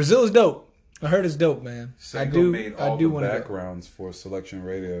 Yeah. And Brazil is dope. I heard it's dope, man. Sango made all the backgrounds for Selection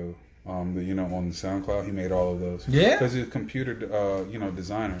Radio. On the SoundCloud, he made all of those. Yeah, because he's a computer,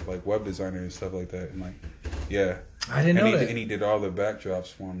 designer, like web designer and stuff like that. And yeah, I didn't know that. And he did all the backdrops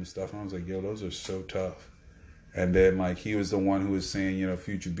for him and stuff. And I was like, yo, those are so tough. And then he was the one who was saying,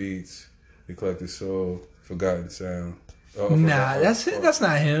 future beats, eclectic soul, forgotten sound. That's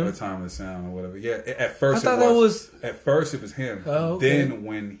not him. Or timeless sound or whatever. Yeah, at first At first it was him. Oh, okay. Then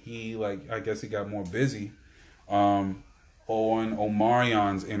when he I guess he got more busy. On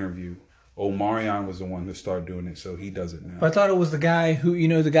Omarion's interview, Omarion was the one who started doing it, so he does it now. But I thought it was the guy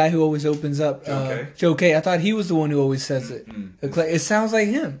who always opens up. Joe K. I thought he was the one who always says it. It sounds like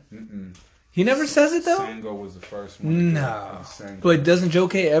him. Mm-mm. He never says it though. Sango was the first one. No, but doesn't Joe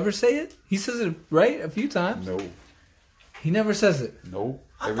K. ever say it? He says it right a few times. No, he never says it. Nope.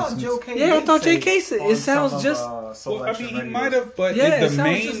 I thought Joe K. Yeah, I thought J.K. said it. Sounds just. Well, I mean, he might have, but yeah, the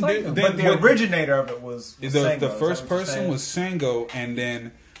main, but the originator of it was Sango. The first person was Sango, and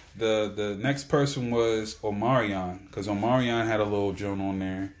then the next person was Omarion, because Omarion had a little joint on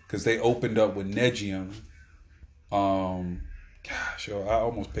there, because they opened up with Negium. Gosh, yo, I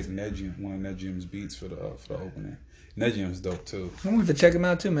almost picked Negium, one of Negium's beats for the opening. Negium's dope too. I'm going to check him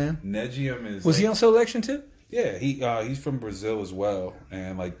out too, man. Negium is. Was he on Selection too? Yeah, he's from Brazil as well,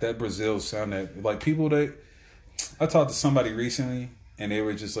 and that Brazil sound that people that I talked to somebody recently, and they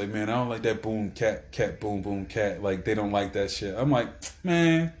were just like, man, I don't like that boom cat boom boom cat, they don't like that shit. I'm like,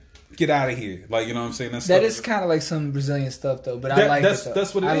 man, get out of here, you know what I'm saying? That is kind of like some Brazilian stuff though, but I like that's, it. Though.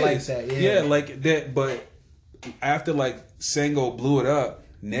 That's what it is. I like that. Yeah, like that. But after Sango blew it up,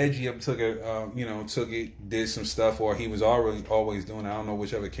 Negium took it, did some stuff, or he was already always doing it. I don't know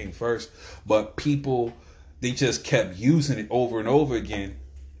whichever came first, but people. They just kept using it over and over again.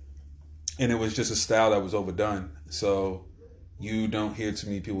 And it was just a style that was overdone. So you don't hear too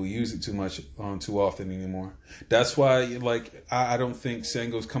many people use it too often anymore. That's why, I don't think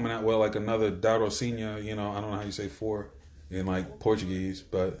Sango's coming out well like another Darocinha, I don't know how you say four in Portuguese,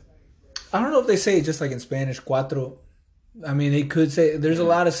 but. I don't know if they say it just like in Spanish, cuatro. I mean, they could say, there's a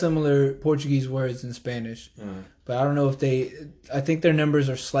lot of similar Portuguese words in Spanish. But I don't know if I think their numbers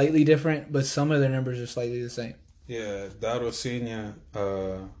are slightly different, but some of their numbers are slightly the same. Yeah, Darocinha,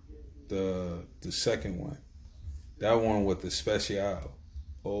 the second one. That one with the special.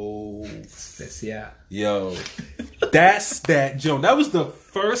 Oh. Special. Yo. That's that joint. That was the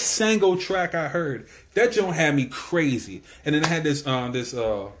first Sango track I heard. That joint had me crazy. And then I had this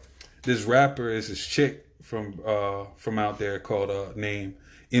rapper, this chick from out there called named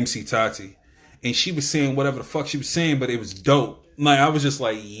MC Tati. and she was saying whatever the fuck she was saying, but it was dope. Like I was just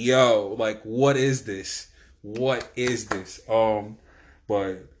like, yo, like what is this? What is this?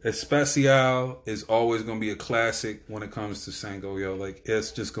 But Especial is always gonna be a classic when it comes to Sango, yo. Like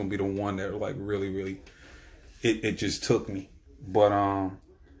it's just gonna be the one that like really it just took me. But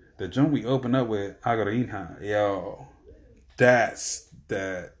the joint we opened up with Agarinha, yo, that's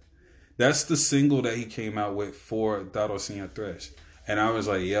the single that he came out with for Dado Sin Thresh. And I was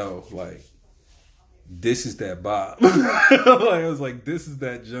like, yo, like this is that Bob. Like, I was like, this is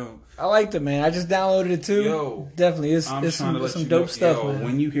that jump. I liked it, man. I just downloaded it too. Yo, definitely, it's some dope stuff, yo, man.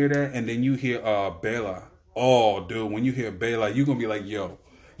 when you hear that, and then you hear Bela. Oh, dude, when you hear Bela, you gonna be like, yo,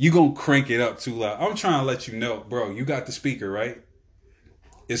 you gonna crank it up too loud. I'm trying to let you know, bro. You got the speaker, right?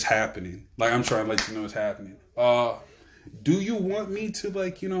 It's happening. Like I'm trying to let you know it's happening. Do you want me to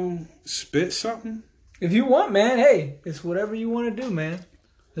like spit something? If you want, man. Hey, it's whatever you want to do, man.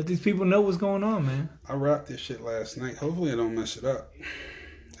 Let these people know what's going on, man. I rapped this shit last night. Hopefully I don't mess it up.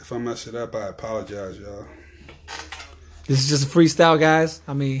 If I mess it up, I apologize, y'all. This is just a freestyle, guys.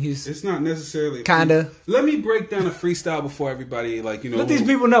 I mean, it's not necessarily kinda. Let me break down a freestyle before everybody, like, let these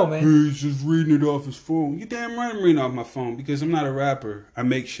people know, man. He's just reading it off his phone. You damn right I'm reading off my phone because I'm not a rapper. I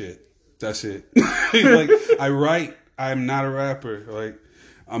make shit. That's it. Like, I write. I'm not a rapper. Like,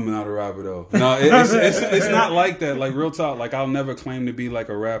 I'm not a rapper though. No, it's not like that. Like real talk. Like I'll never claim to be like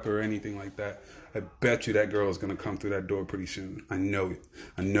a rapper or anything like that. I bet you that girl is gonna come through that door pretty soon. I know it.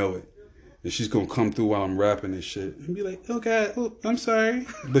 And she's gonna come through while I'm rapping this shit and be like, "Oh God, oh, I'm sorry,"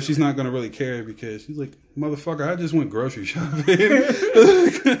 but she's not gonna really care because she's like, "Motherfucker, I just went grocery shopping."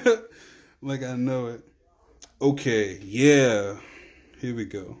 Like I know it. Okay, yeah. Here we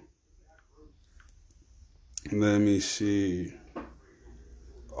go. Let me see.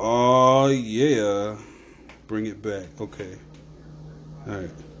 Oh, yeah. Bring it back. Okay. All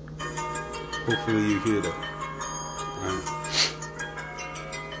right. Hopefully you hear that. All right.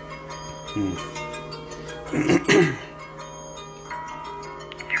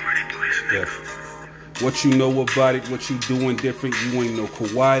 Yeah. What you know about it, what you doing different, you ain't no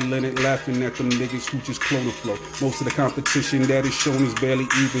Kawhi Leonard laughing at them niggas who just clone the flow. Most of the competition that is shown is barely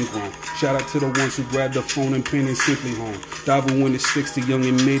even grown. Shout out to the ones who grabbed the phone and pen and simply home. DAVU in the 60 young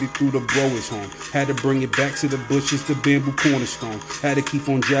and made it through the bro is home. Had to bring it back to the bushes, the bamboo cornerstone. Had to keep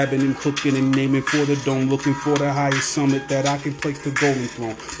on jabbing and hooking and naming for the dome. Looking for the highest summit that I can place the golden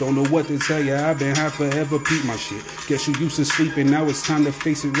throne. Don't know what to tell ya, I've been high forever, peep my shit. Guess you used to sleeping, now it's time to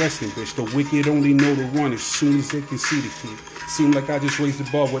face it resting, bitch. The wicked only know the run as soon as they can see the kid. Seem like I just raised the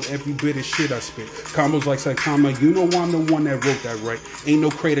bar with every bit of shit I spit. Combos like Saitama, you know I'm the one that wrote that right. Ain't no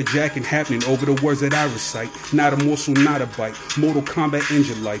crater jacking happening over the words that I recite. Not a morsel, not a bite. Mortal Kombat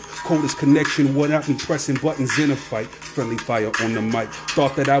engine life. Coldest connection without me pressing buttons in a fight. Friendly fire on the mic.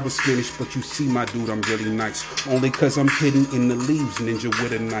 Thought that I was finished, but you see my dude, I'm really nice. Only cause I'm hidden in the leaves, ninja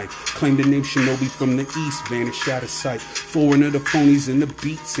with a knife. Claim the name Shinobi from the east, vanished out of sight. Foreign of the phonies in the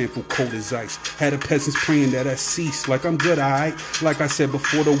beat, sample cold as ice. Had the peasants praying that I cease, like I'm good, alright. Like I said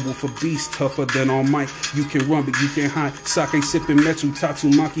before, the wolf of beast, tougher than all might. You can run, but you can't hide. Sake sipping Metsu,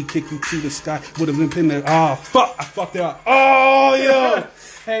 Tatsumaki kick you to the sky. Would have been pinned there. Ah, fuck, I fucked it up. Oh, yo.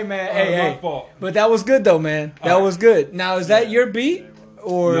 Hey, man, hey. But that was good, though, man. That was good. Now, is that your beat?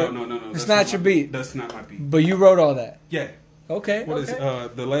 Or No. It's not your beat. That's not my beat. But you wrote all that. Yeah. Okay. What is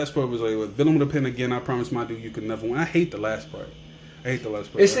the last part was like, villain with a pen again, I promise my dude you could never win. I hate the last part.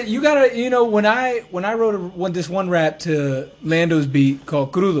 It's you gotta, when I wrote this one rap to Lando's beat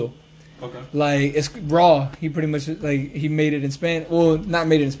called Crudo. Okay. Like, it's raw. He pretty much, like, he made it in Spanish. Well, not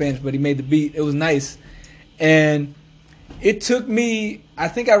made it in Spanish, but he made the beat. It was nice. And it took me, I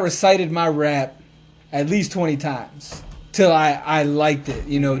think I recited my rap at least 20 times till I liked it,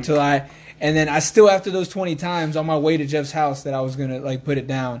 and then I still, after those 20 times, on my way to Jeff's house that I was going to, like, put it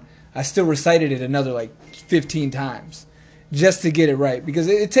down, I still recited it another, like, 15 times just to get it right. Because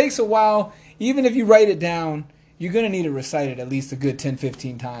it takes a while. Even if you write it down, you're going to need to recite it at least a good 10,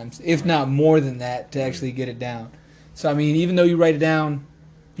 15 times, if not more than that, to actually get it down. So, I mean, even though you write it down,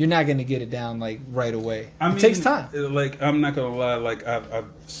 you're not going to get it down, like, right away. It takes time. Like, I'm not going to lie. Like, I've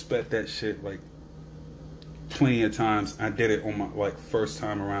spent that shit, like, plenty of times. I did it on my, like, first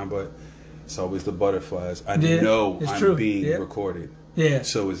time around, but it's always the butterflies. I know I'm being recorded. Yeah.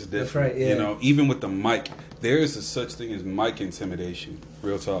 So it's different. That's right, yeah. Even with the mic, there is a such thing as mic intimidation.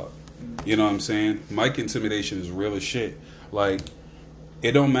 Real talk. You know what I'm saying? Mic intimidation is real as shit. Like,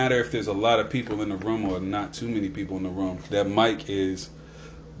 it don't matter if there's a lot of people in the room or not too many people in the room. That mic is,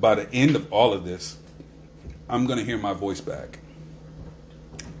 by the end of all of this, I'm going to hear my voice back.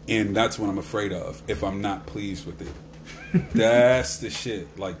 And that's what I'm afraid of if I'm not pleased with it. That's the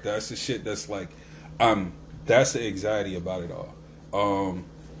shit. Like that's the shit. That's like, that's the anxiety about it all.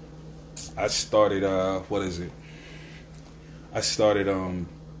 I started. What is it? I started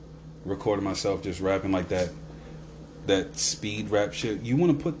recording myself just rapping like that. That speed rap shit. You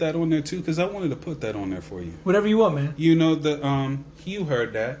want to put that on there too? Because I wanted to put that on there for you. Whatever you want, man. You know the you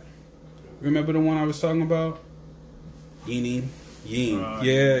heard that. Remember the one I was talking about? Yin.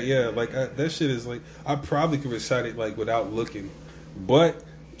 Yeah. Like that shit is like I probably could recite it like without looking, but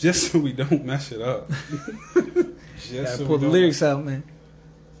just so we don't mess it up. Just so pull the lyrics out, man.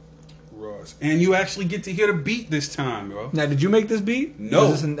 Ross, and you actually get to hear the beat this time, bro. Now, did you make this beat?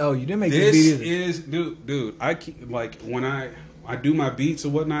 No. You didn't make this beat either. This is dude. I keep, like when I do my beats or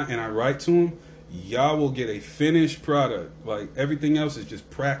whatnot, and I write to them. Y'all will get a finished product. Like everything else is just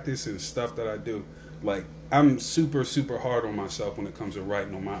practice and stuff that I do. Like I'm super hard on myself when it comes to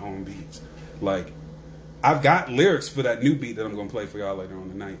writing on my own beats. Like I've got lyrics for that new beat that I'm gonna play for y'all later on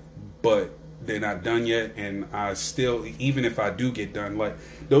tonight, but they're not done yet. And I still, even if I do get done, like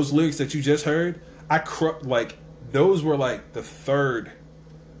those lyrics that you just heard, like those were like the third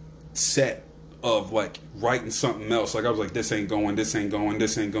set of like writing something else. Like I was like, this ain't going,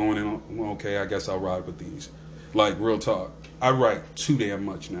 and okay, I guess I'll ride with these. Like real talk, I write too damn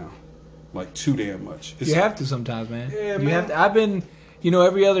much now. Like too damn much. You have to sometimes, man. Yeah, you man. have to. I've been,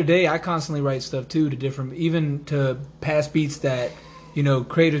 every other day I constantly write stuff too to different, even to past beats that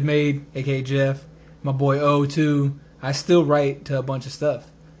creators made, aka Jeff, my boy O too. I still write to a bunch of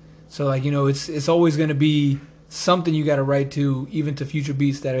stuff. So like it's always going to be something you got to write to, even to future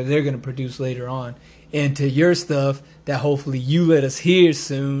beats that they're going to produce later on, and to your stuff that hopefully you let us hear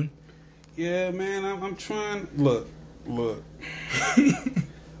soon. Yeah, man, I'm trying. Look,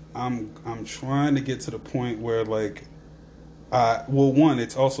 I'm trying to get to the point where like, one,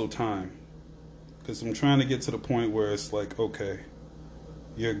 it's also time, because I'm trying to get to the point where it's like, okay,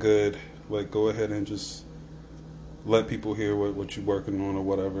 you're good. Like, go ahead and just let people hear what you're working on or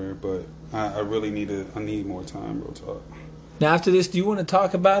whatever. But I really I need more time, real talk. Now, after this, do you want to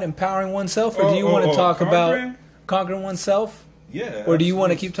talk about empowering oneself, or do you want to talk about conquering oneself? Yeah. Or do you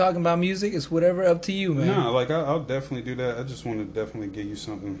want to keep talking about music? It's whatever, up to you, man. No, like I'll definitely do that. I just want to definitely give you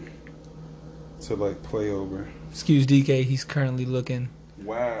something to like play over. Excuse DK, he's currently looking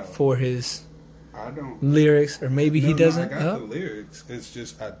for his lyrics, or maybe he doesn't. I got the lyrics. It's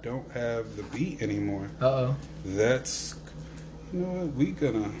just I don't have the beat anymore. That's what we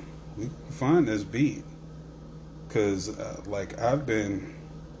can find this beat, because like I've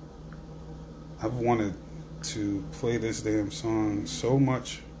wanted to play this damn song so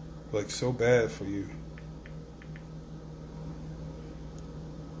much, like so bad for you.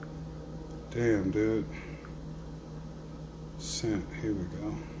 Damn, dude. Sent. Here we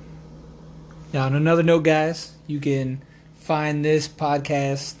go. Now, on another note, guys, you can find this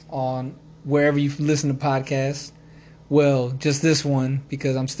podcast on wherever you listen to podcasts. Well, just this one,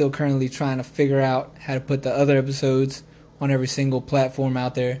 because I'm still currently trying to figure out how to put the other episodes on every single platform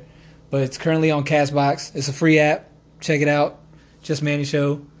out there. But it's currently on Castbox. It's a free app. Check it out. Just Manny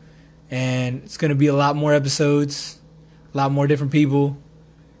Show. And it's going to be a lot more episodes, a lot more different people.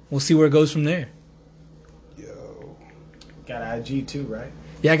 We'll see where it goes from there. Yo. Got IG too, right?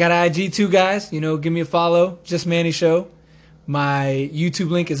 Yeah, I got IG too, guys. Give me a follow. Just Manny Show. My YouTube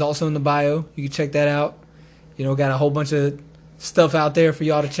link is also in the bio. You can check that out. Got a whole bunch of stuff out there for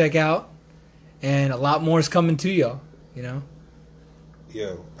y'all to check out. And a lot more is coming to y'all,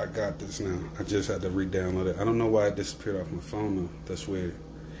 Yo, I got this now. I just had to re-download it. I don't know why it disappeared off my phone, though. That's weird.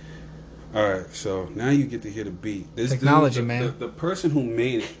 All right, so now you get to hear the beat. This technology, dude, man. The person who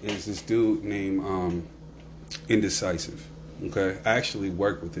made it is this dude named Indecisive. Okay, I actually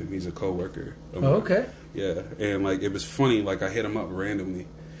work with him. He's a coworker. Okay. Yeah, and like it was funny. Like I hit him up randomly.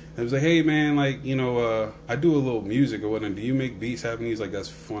 I was like, hey man, like I do a little music or whatnot. Do you make beats? Happen? He's like, that's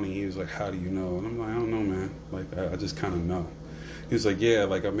funny. He was like, how do you know? And I'm like, I don't know, man. Like I just kind of know. He was like, yeah,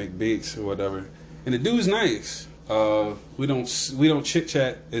 like I make beats or whatever. And the dude's nice. We don't chit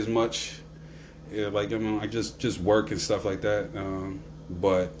chat as much. Yeah, like I just work and stuff like that.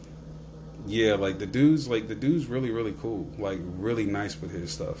 But yeah, like the dude's really really cool. Like really nice with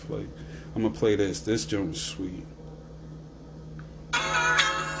his stuff. Like I'm gonna play this. This joint's sweet.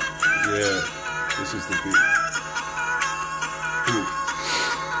 Yeah, this is the beat.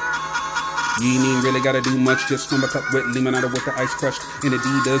 You ain't even really gotta do much. Just swim a cup wet limonada with the ice crushed. In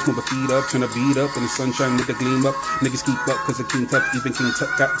Adidas, move a feet up, turn a beat up, in the sunshine with the gleam up. Niggas keep up, cause the king tough, even king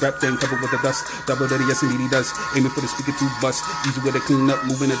tuck got wrapped and covered with the dust. Double dirty, yes indeed he does. Aiming for the speaker to bust. Easy with the clean up,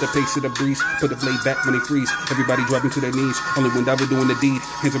 moving at the pace of the breeze. Put the blade back when they freeze. Everybody dropping to their knees. Only when DAVU doing the deed.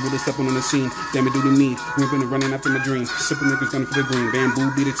 Hands are really stepping on the scene. Damn it, do the need. Ripping and running after my dream. Sipping niggas running for the green. Bamboo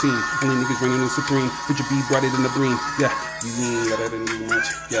be the team. Only niggas running on supreme. Future be brighter than the bream. Yeah, you ain't gotta do much.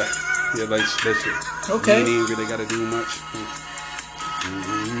 Yeah, like that shit. Okay. You ain't really gotta do much.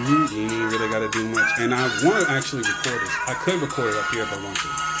 You ain't really gotta do much. And I want to actually record this. I could record it up here if I want to.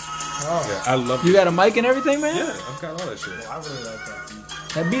 Oh. Yeah, I love. You got a mic and everything, man? Yeah, I've got all that shit. I really like that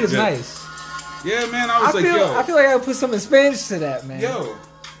beat. That beat is nice. Yeah, man. I was yo. I feel like I would put some Spanish to that, man. Yo.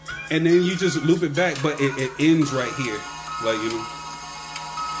 And then you just loop it back, but it ends right here. Like, you know.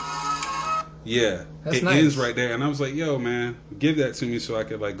 Yeah. That's it nice. ends right there. And I was like, yo, man, give that to me so I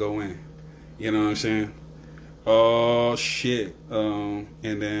could, like, go in. You know what I'm saying? Oh, shit. And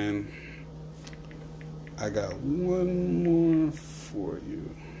then I got one more for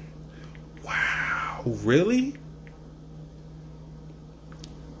you. Wow. Really?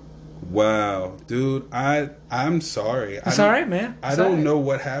 Wow, dude, I'm sorry. It's all right, man. I don't know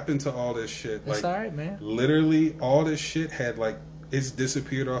what happened to all this shit. It's Like, all right, man. Literally, all this shit had like it's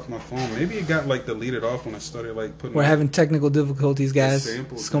disappeared off my phone. Maybe it got like deleted off when I started like putting. We're having technical difficulties, guys.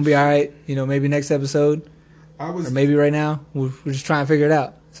 samples It's gonna be all right. You know, maybe next episode, or maybe right now. We're just trying to figure it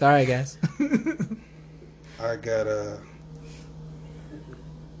out. It's all right, guys. I got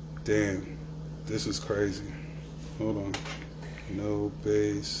Damn, this is crazy. Hold on. No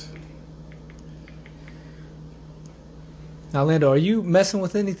bass. Now, Lando, are you messing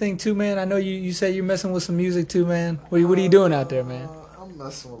with anything too, man? I know you said you're messing with some music too, man. What are you doing out there, man? I'm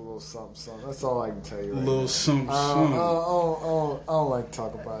messing with a little something, something. That's all I can tell you. A little something, something. I don't like to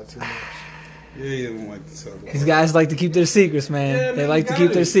talk about it too much. Yeah, you don't like to talk about These guys like to keep their secrets, man. Yeah, They man, like you to got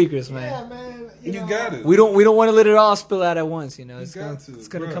keep it. their secrets, man. Yeah, man. You got it. We don't want to let it all spill out at once, you know. It's You gonna got to, it's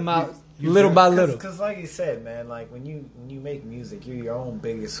gonna bro. come out You little by got- little. Because like you said, man, like when you make music, you're your own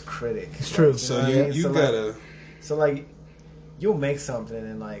biggest critic. It's true. So know what I you, mean? you So, gotta. So like, you'll make something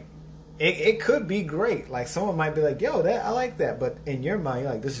and like, it could be great. Like someone might be like, "Yo, that I like that," but in your mind,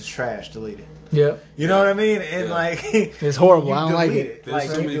 you're like, "This is trash. Delete it." Yeah, You know what I mean? And Yeah. like, it's horrible. you I don't like delete it. There's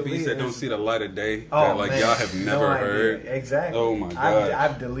so you many delete beats that it. don't see the light of day Oh, that like man. y'all have never No idea. heard. Exactly. Oh my god.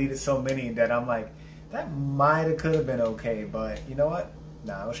 I've deleted so many that I'm like, that might have could have been okay, but you know what?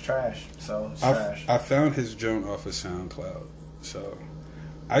 Nah, it was trash. So it's trash. I found his joint off of SoundCloud, so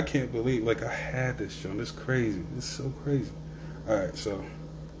I can't believe like I had this joint. It's crazy. It's so crazy. All right, so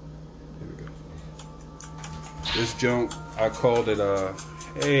here we go. This joint I called it.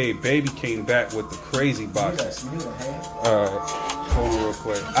 Hey, baby came back with the crazy boxes. You need a hand? All right, hold on real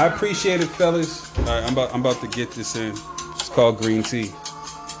quick. I appreciate it, fellas. All right, I'm about to get this in. It's called Green Tea.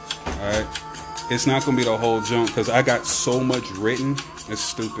 All right, it's not gonna be the whole junk because I got so much written. It's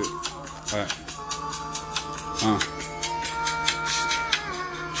stupid. All right,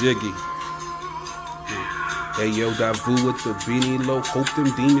 Jiggy. Hey yo, DAVU with the beanie low. Hope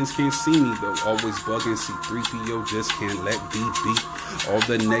them demons can't see me though. Always bugging C3PO, just can't let B be. All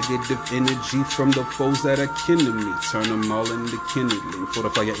the negative energy from the foes that are kin to me. Turn them all into kindling for the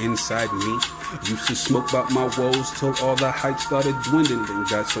fire inside me. Used to smoke about my woes till all the hype started dwindling.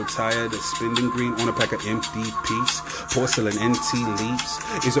 Got so tired of spending green on a pack of empty peace. Porcelain NT leaves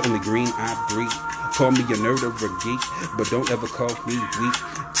is the only green I breathe. Call me a nerd or a geek, but don't ever call me weak.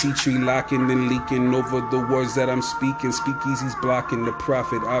 Tea tree locking and leaking over the words that I'm speaking. Speakeasies blocking the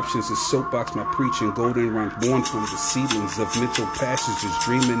profit options. The soapbox my preaching. Golden rhymes born from the ceilings of mental passages.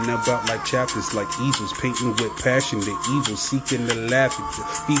 Dreaming about like chapters like easels. Painting with passion. The evil seeking the laughter.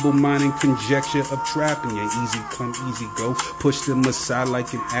 Feeble mind and conjecture of trapping. Yeah, easy come, easy go. Push them aside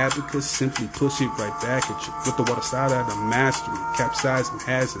like an abacus. Simply push it right back at you. With the water side out of mastery. Capsizing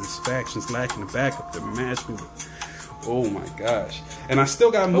hazards. Factions lacking the backup. The mastery. Oh my gosh. And I still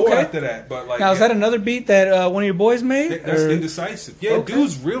got more Okay. after that. But like, Now, is that another beat that one of your boys made? that's Or- indecisive. Yeah, Okay.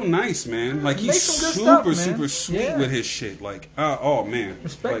 dude's real nice, man. Like he's Make some good super, stuff, man. super sweet Yeah. with his shit. Like, oh man,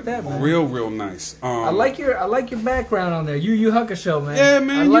 Respect like, that, man. real nice. I like your background on there. You Hucka show, man. Yeah,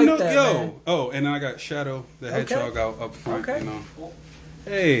 man. I like you know, that, yo. man. Oh, and I got Shadow the Hedgehog out up front. Okay. You know.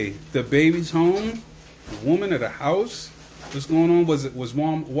 Hey, the baby's home. The woman at the house. What's going on? Was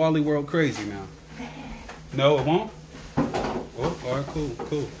Wally World crazy now? No, it won't. Oh, all right,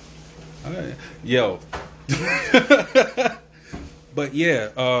 cool. All right, yo. But yeah,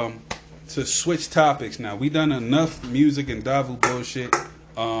 to switch topics now. We done enough music and DAVU bullshit.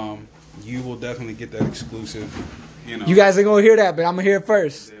 You will definitely get that exclusive. You know. You guys ain't gonna hear that, but I'm gonna hear it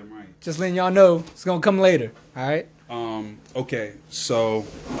first. Damn right. Just letting y'all know it's gonna come later. All right. Okay, so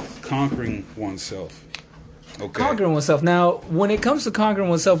conquering oneself. Okay. Conquering oneself. Now, when it comes to conquering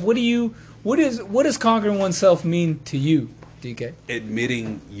oneself, what does conquering oneself mean to you, DK?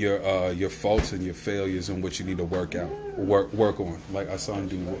 Admitting your faults and your failures and what you need to work on. Like I saw him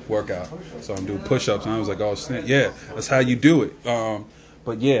do workout, saw him do push-ups, and I was like, oh snap, yeah, that's how you do it.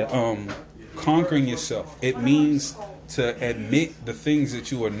 Conquering yourself. It means to admit the things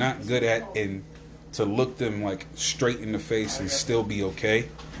that you are not good at and to look them like straight in the face and still be okay,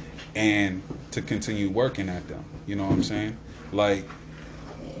 and to continue working at them. You know what I'm saying? Like,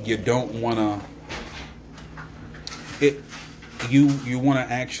 you don't want to. You want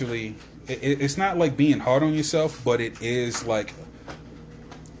to actually. It's not like being hard on yourself, but it is like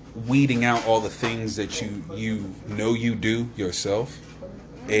weeding out all the things that you know you do yourself,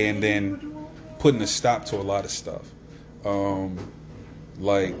 and then putting a stop to a lot of stuff.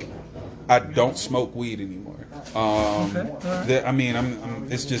 Like, I don't smoke weed anymore.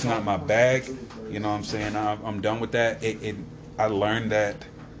 It's just not my bag. You know what I'm saying? I'm done with that. I learned that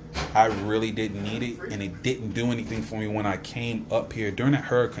I really didn't need it, and it didn't do anything for me when I came up here during that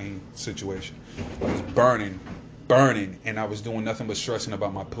hurricane situation. I was burning, and I was doing nothing but stressing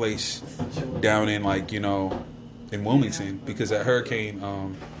about my place down in in Wilmington, because that hurricane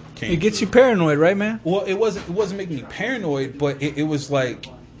came. It gets you paranoid, right, man? Well, it wasn't making me paranoid, but it was like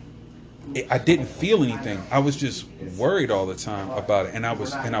I didn't feel anything. I was just worried all the time about it, and I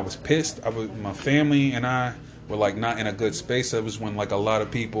was pissed. My family and I were like not in a good space. That was when like a lot of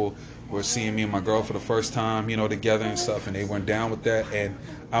people were seeing me and my girl for the first time, together and stuff, and they weren't down with that. And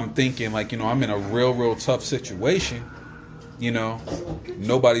I'm thinking I'm in a real tough situation.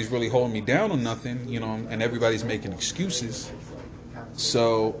 Nobody's really holding me down on nothing, and everybody's making excuses.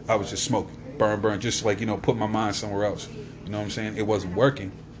 So I was just smoking, burn, just put my mind somewhere else. You know what I'm saying? It wasn't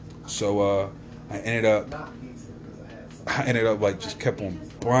working. So I ended up just kept on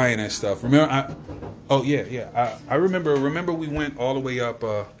buying and stuff. Remember, I remember we went all the way up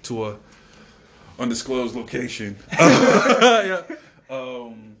to a undisclosed location.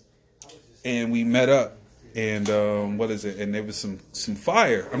 And we met up, and what is it? And there was some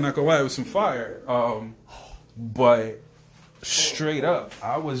fire. I'm not gonna lie, it was some fire. But straight up,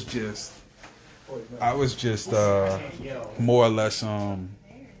 I was just more or less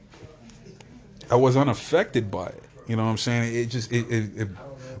I was unaffected by it. You know what I'm saying? It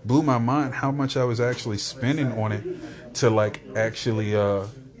blew my mind how much I was actually spending on it to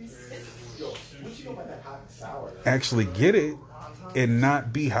actually get it and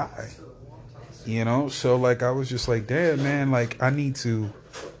not be high. So I was just like, damn, man, I need to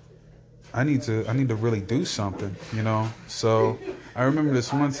really do something, So I remember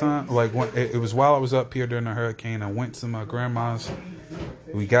this one time, it was while I was up here during the hurricane. I went to my grandma's.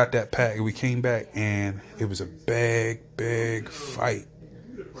 We got that pack, and we came back, and it was a big fight.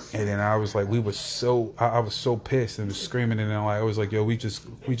 And then I was like, I was so pissed and was screaming, and then I was like, yo, we just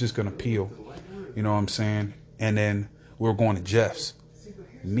gonna peel, you know what I'm saying? And then we were going to Jeff's.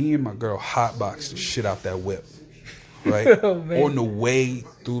 Me and my girl hotboxed the shit out that whip, right? On the way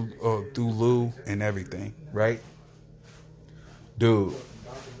through Lou and everything, right? Dude,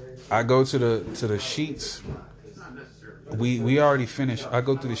 I go to the sheets. We already finished. I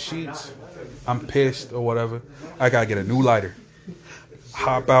go through the sheets. I'm pissed or whatever. I gotta get a new lighter.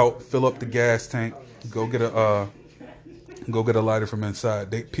 Hop out, fill up the gas tank. Go get a lighter from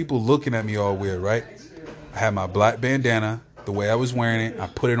inside. People looking at me all weird, right? I had my black bandana, the way I was wearing it. I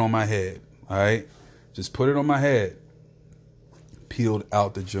put it on my head. All right, just put it on my head. Peeled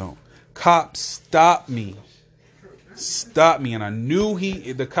out the jump. Cop stopped me, and I knew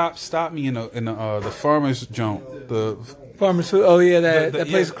the cop stopped me in the farmer's jump. The Farmer's Food. Oh yeah, that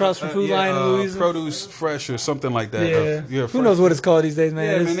place across from Food Lion in Louisiana. Produce Fresh or something like that. Yeah. Who knows what it's called these days,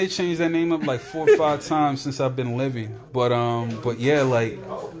 man? Yeah, man, they changed that name up like 4 or 5 times since I've been living. But yeah,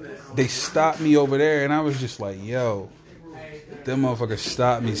 they stopped me over there, and I was just like, yo, them motherfuckers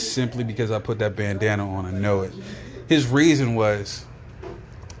stopped me simply because I put that bandana on. I know it. His reason was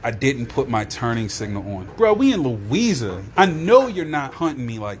I didn't put my turning signal on. Bro, we in Louisiana. I know you're not hunting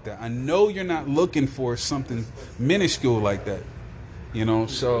me like that. I know you're not looking for something minuscule like that.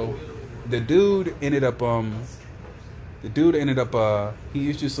 So the dude ended up he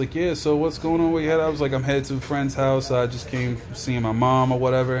was just like, yeah, so what's going on with your head? I was like, I'm headed to a friend's house. I just came from seeing my mom or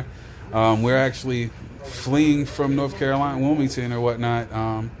whatever. We're actually fleeing from North Carolina, Wilmington or whatnot.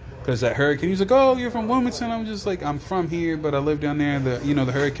 Because that hurricane, he was like, oh, you're from Wilmington? I'm just like, I'm from here, but I live down there.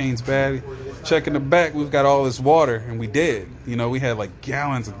 The hurricane's bad. Check in the back, we've got all this water, and we did. We had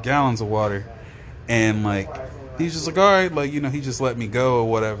gallons and gallons of water. And He's just like, all right, like, he just let me go or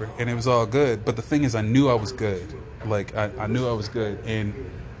whatever, and it was all good. But the thing is, I knew I was good. Like, I knew I was good. And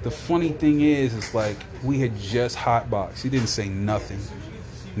the funny thing is like, we had just hotboxed. He didn't say nothing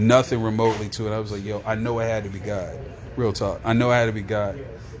remotely to it. I was like, yo, I know it had to be God. Real talk. I know it had to be God.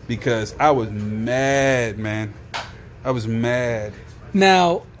 Because I was mad, man. I was mad.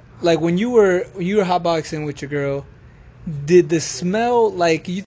 Now, like when you were hotboxing with your girl, did the smell, like, you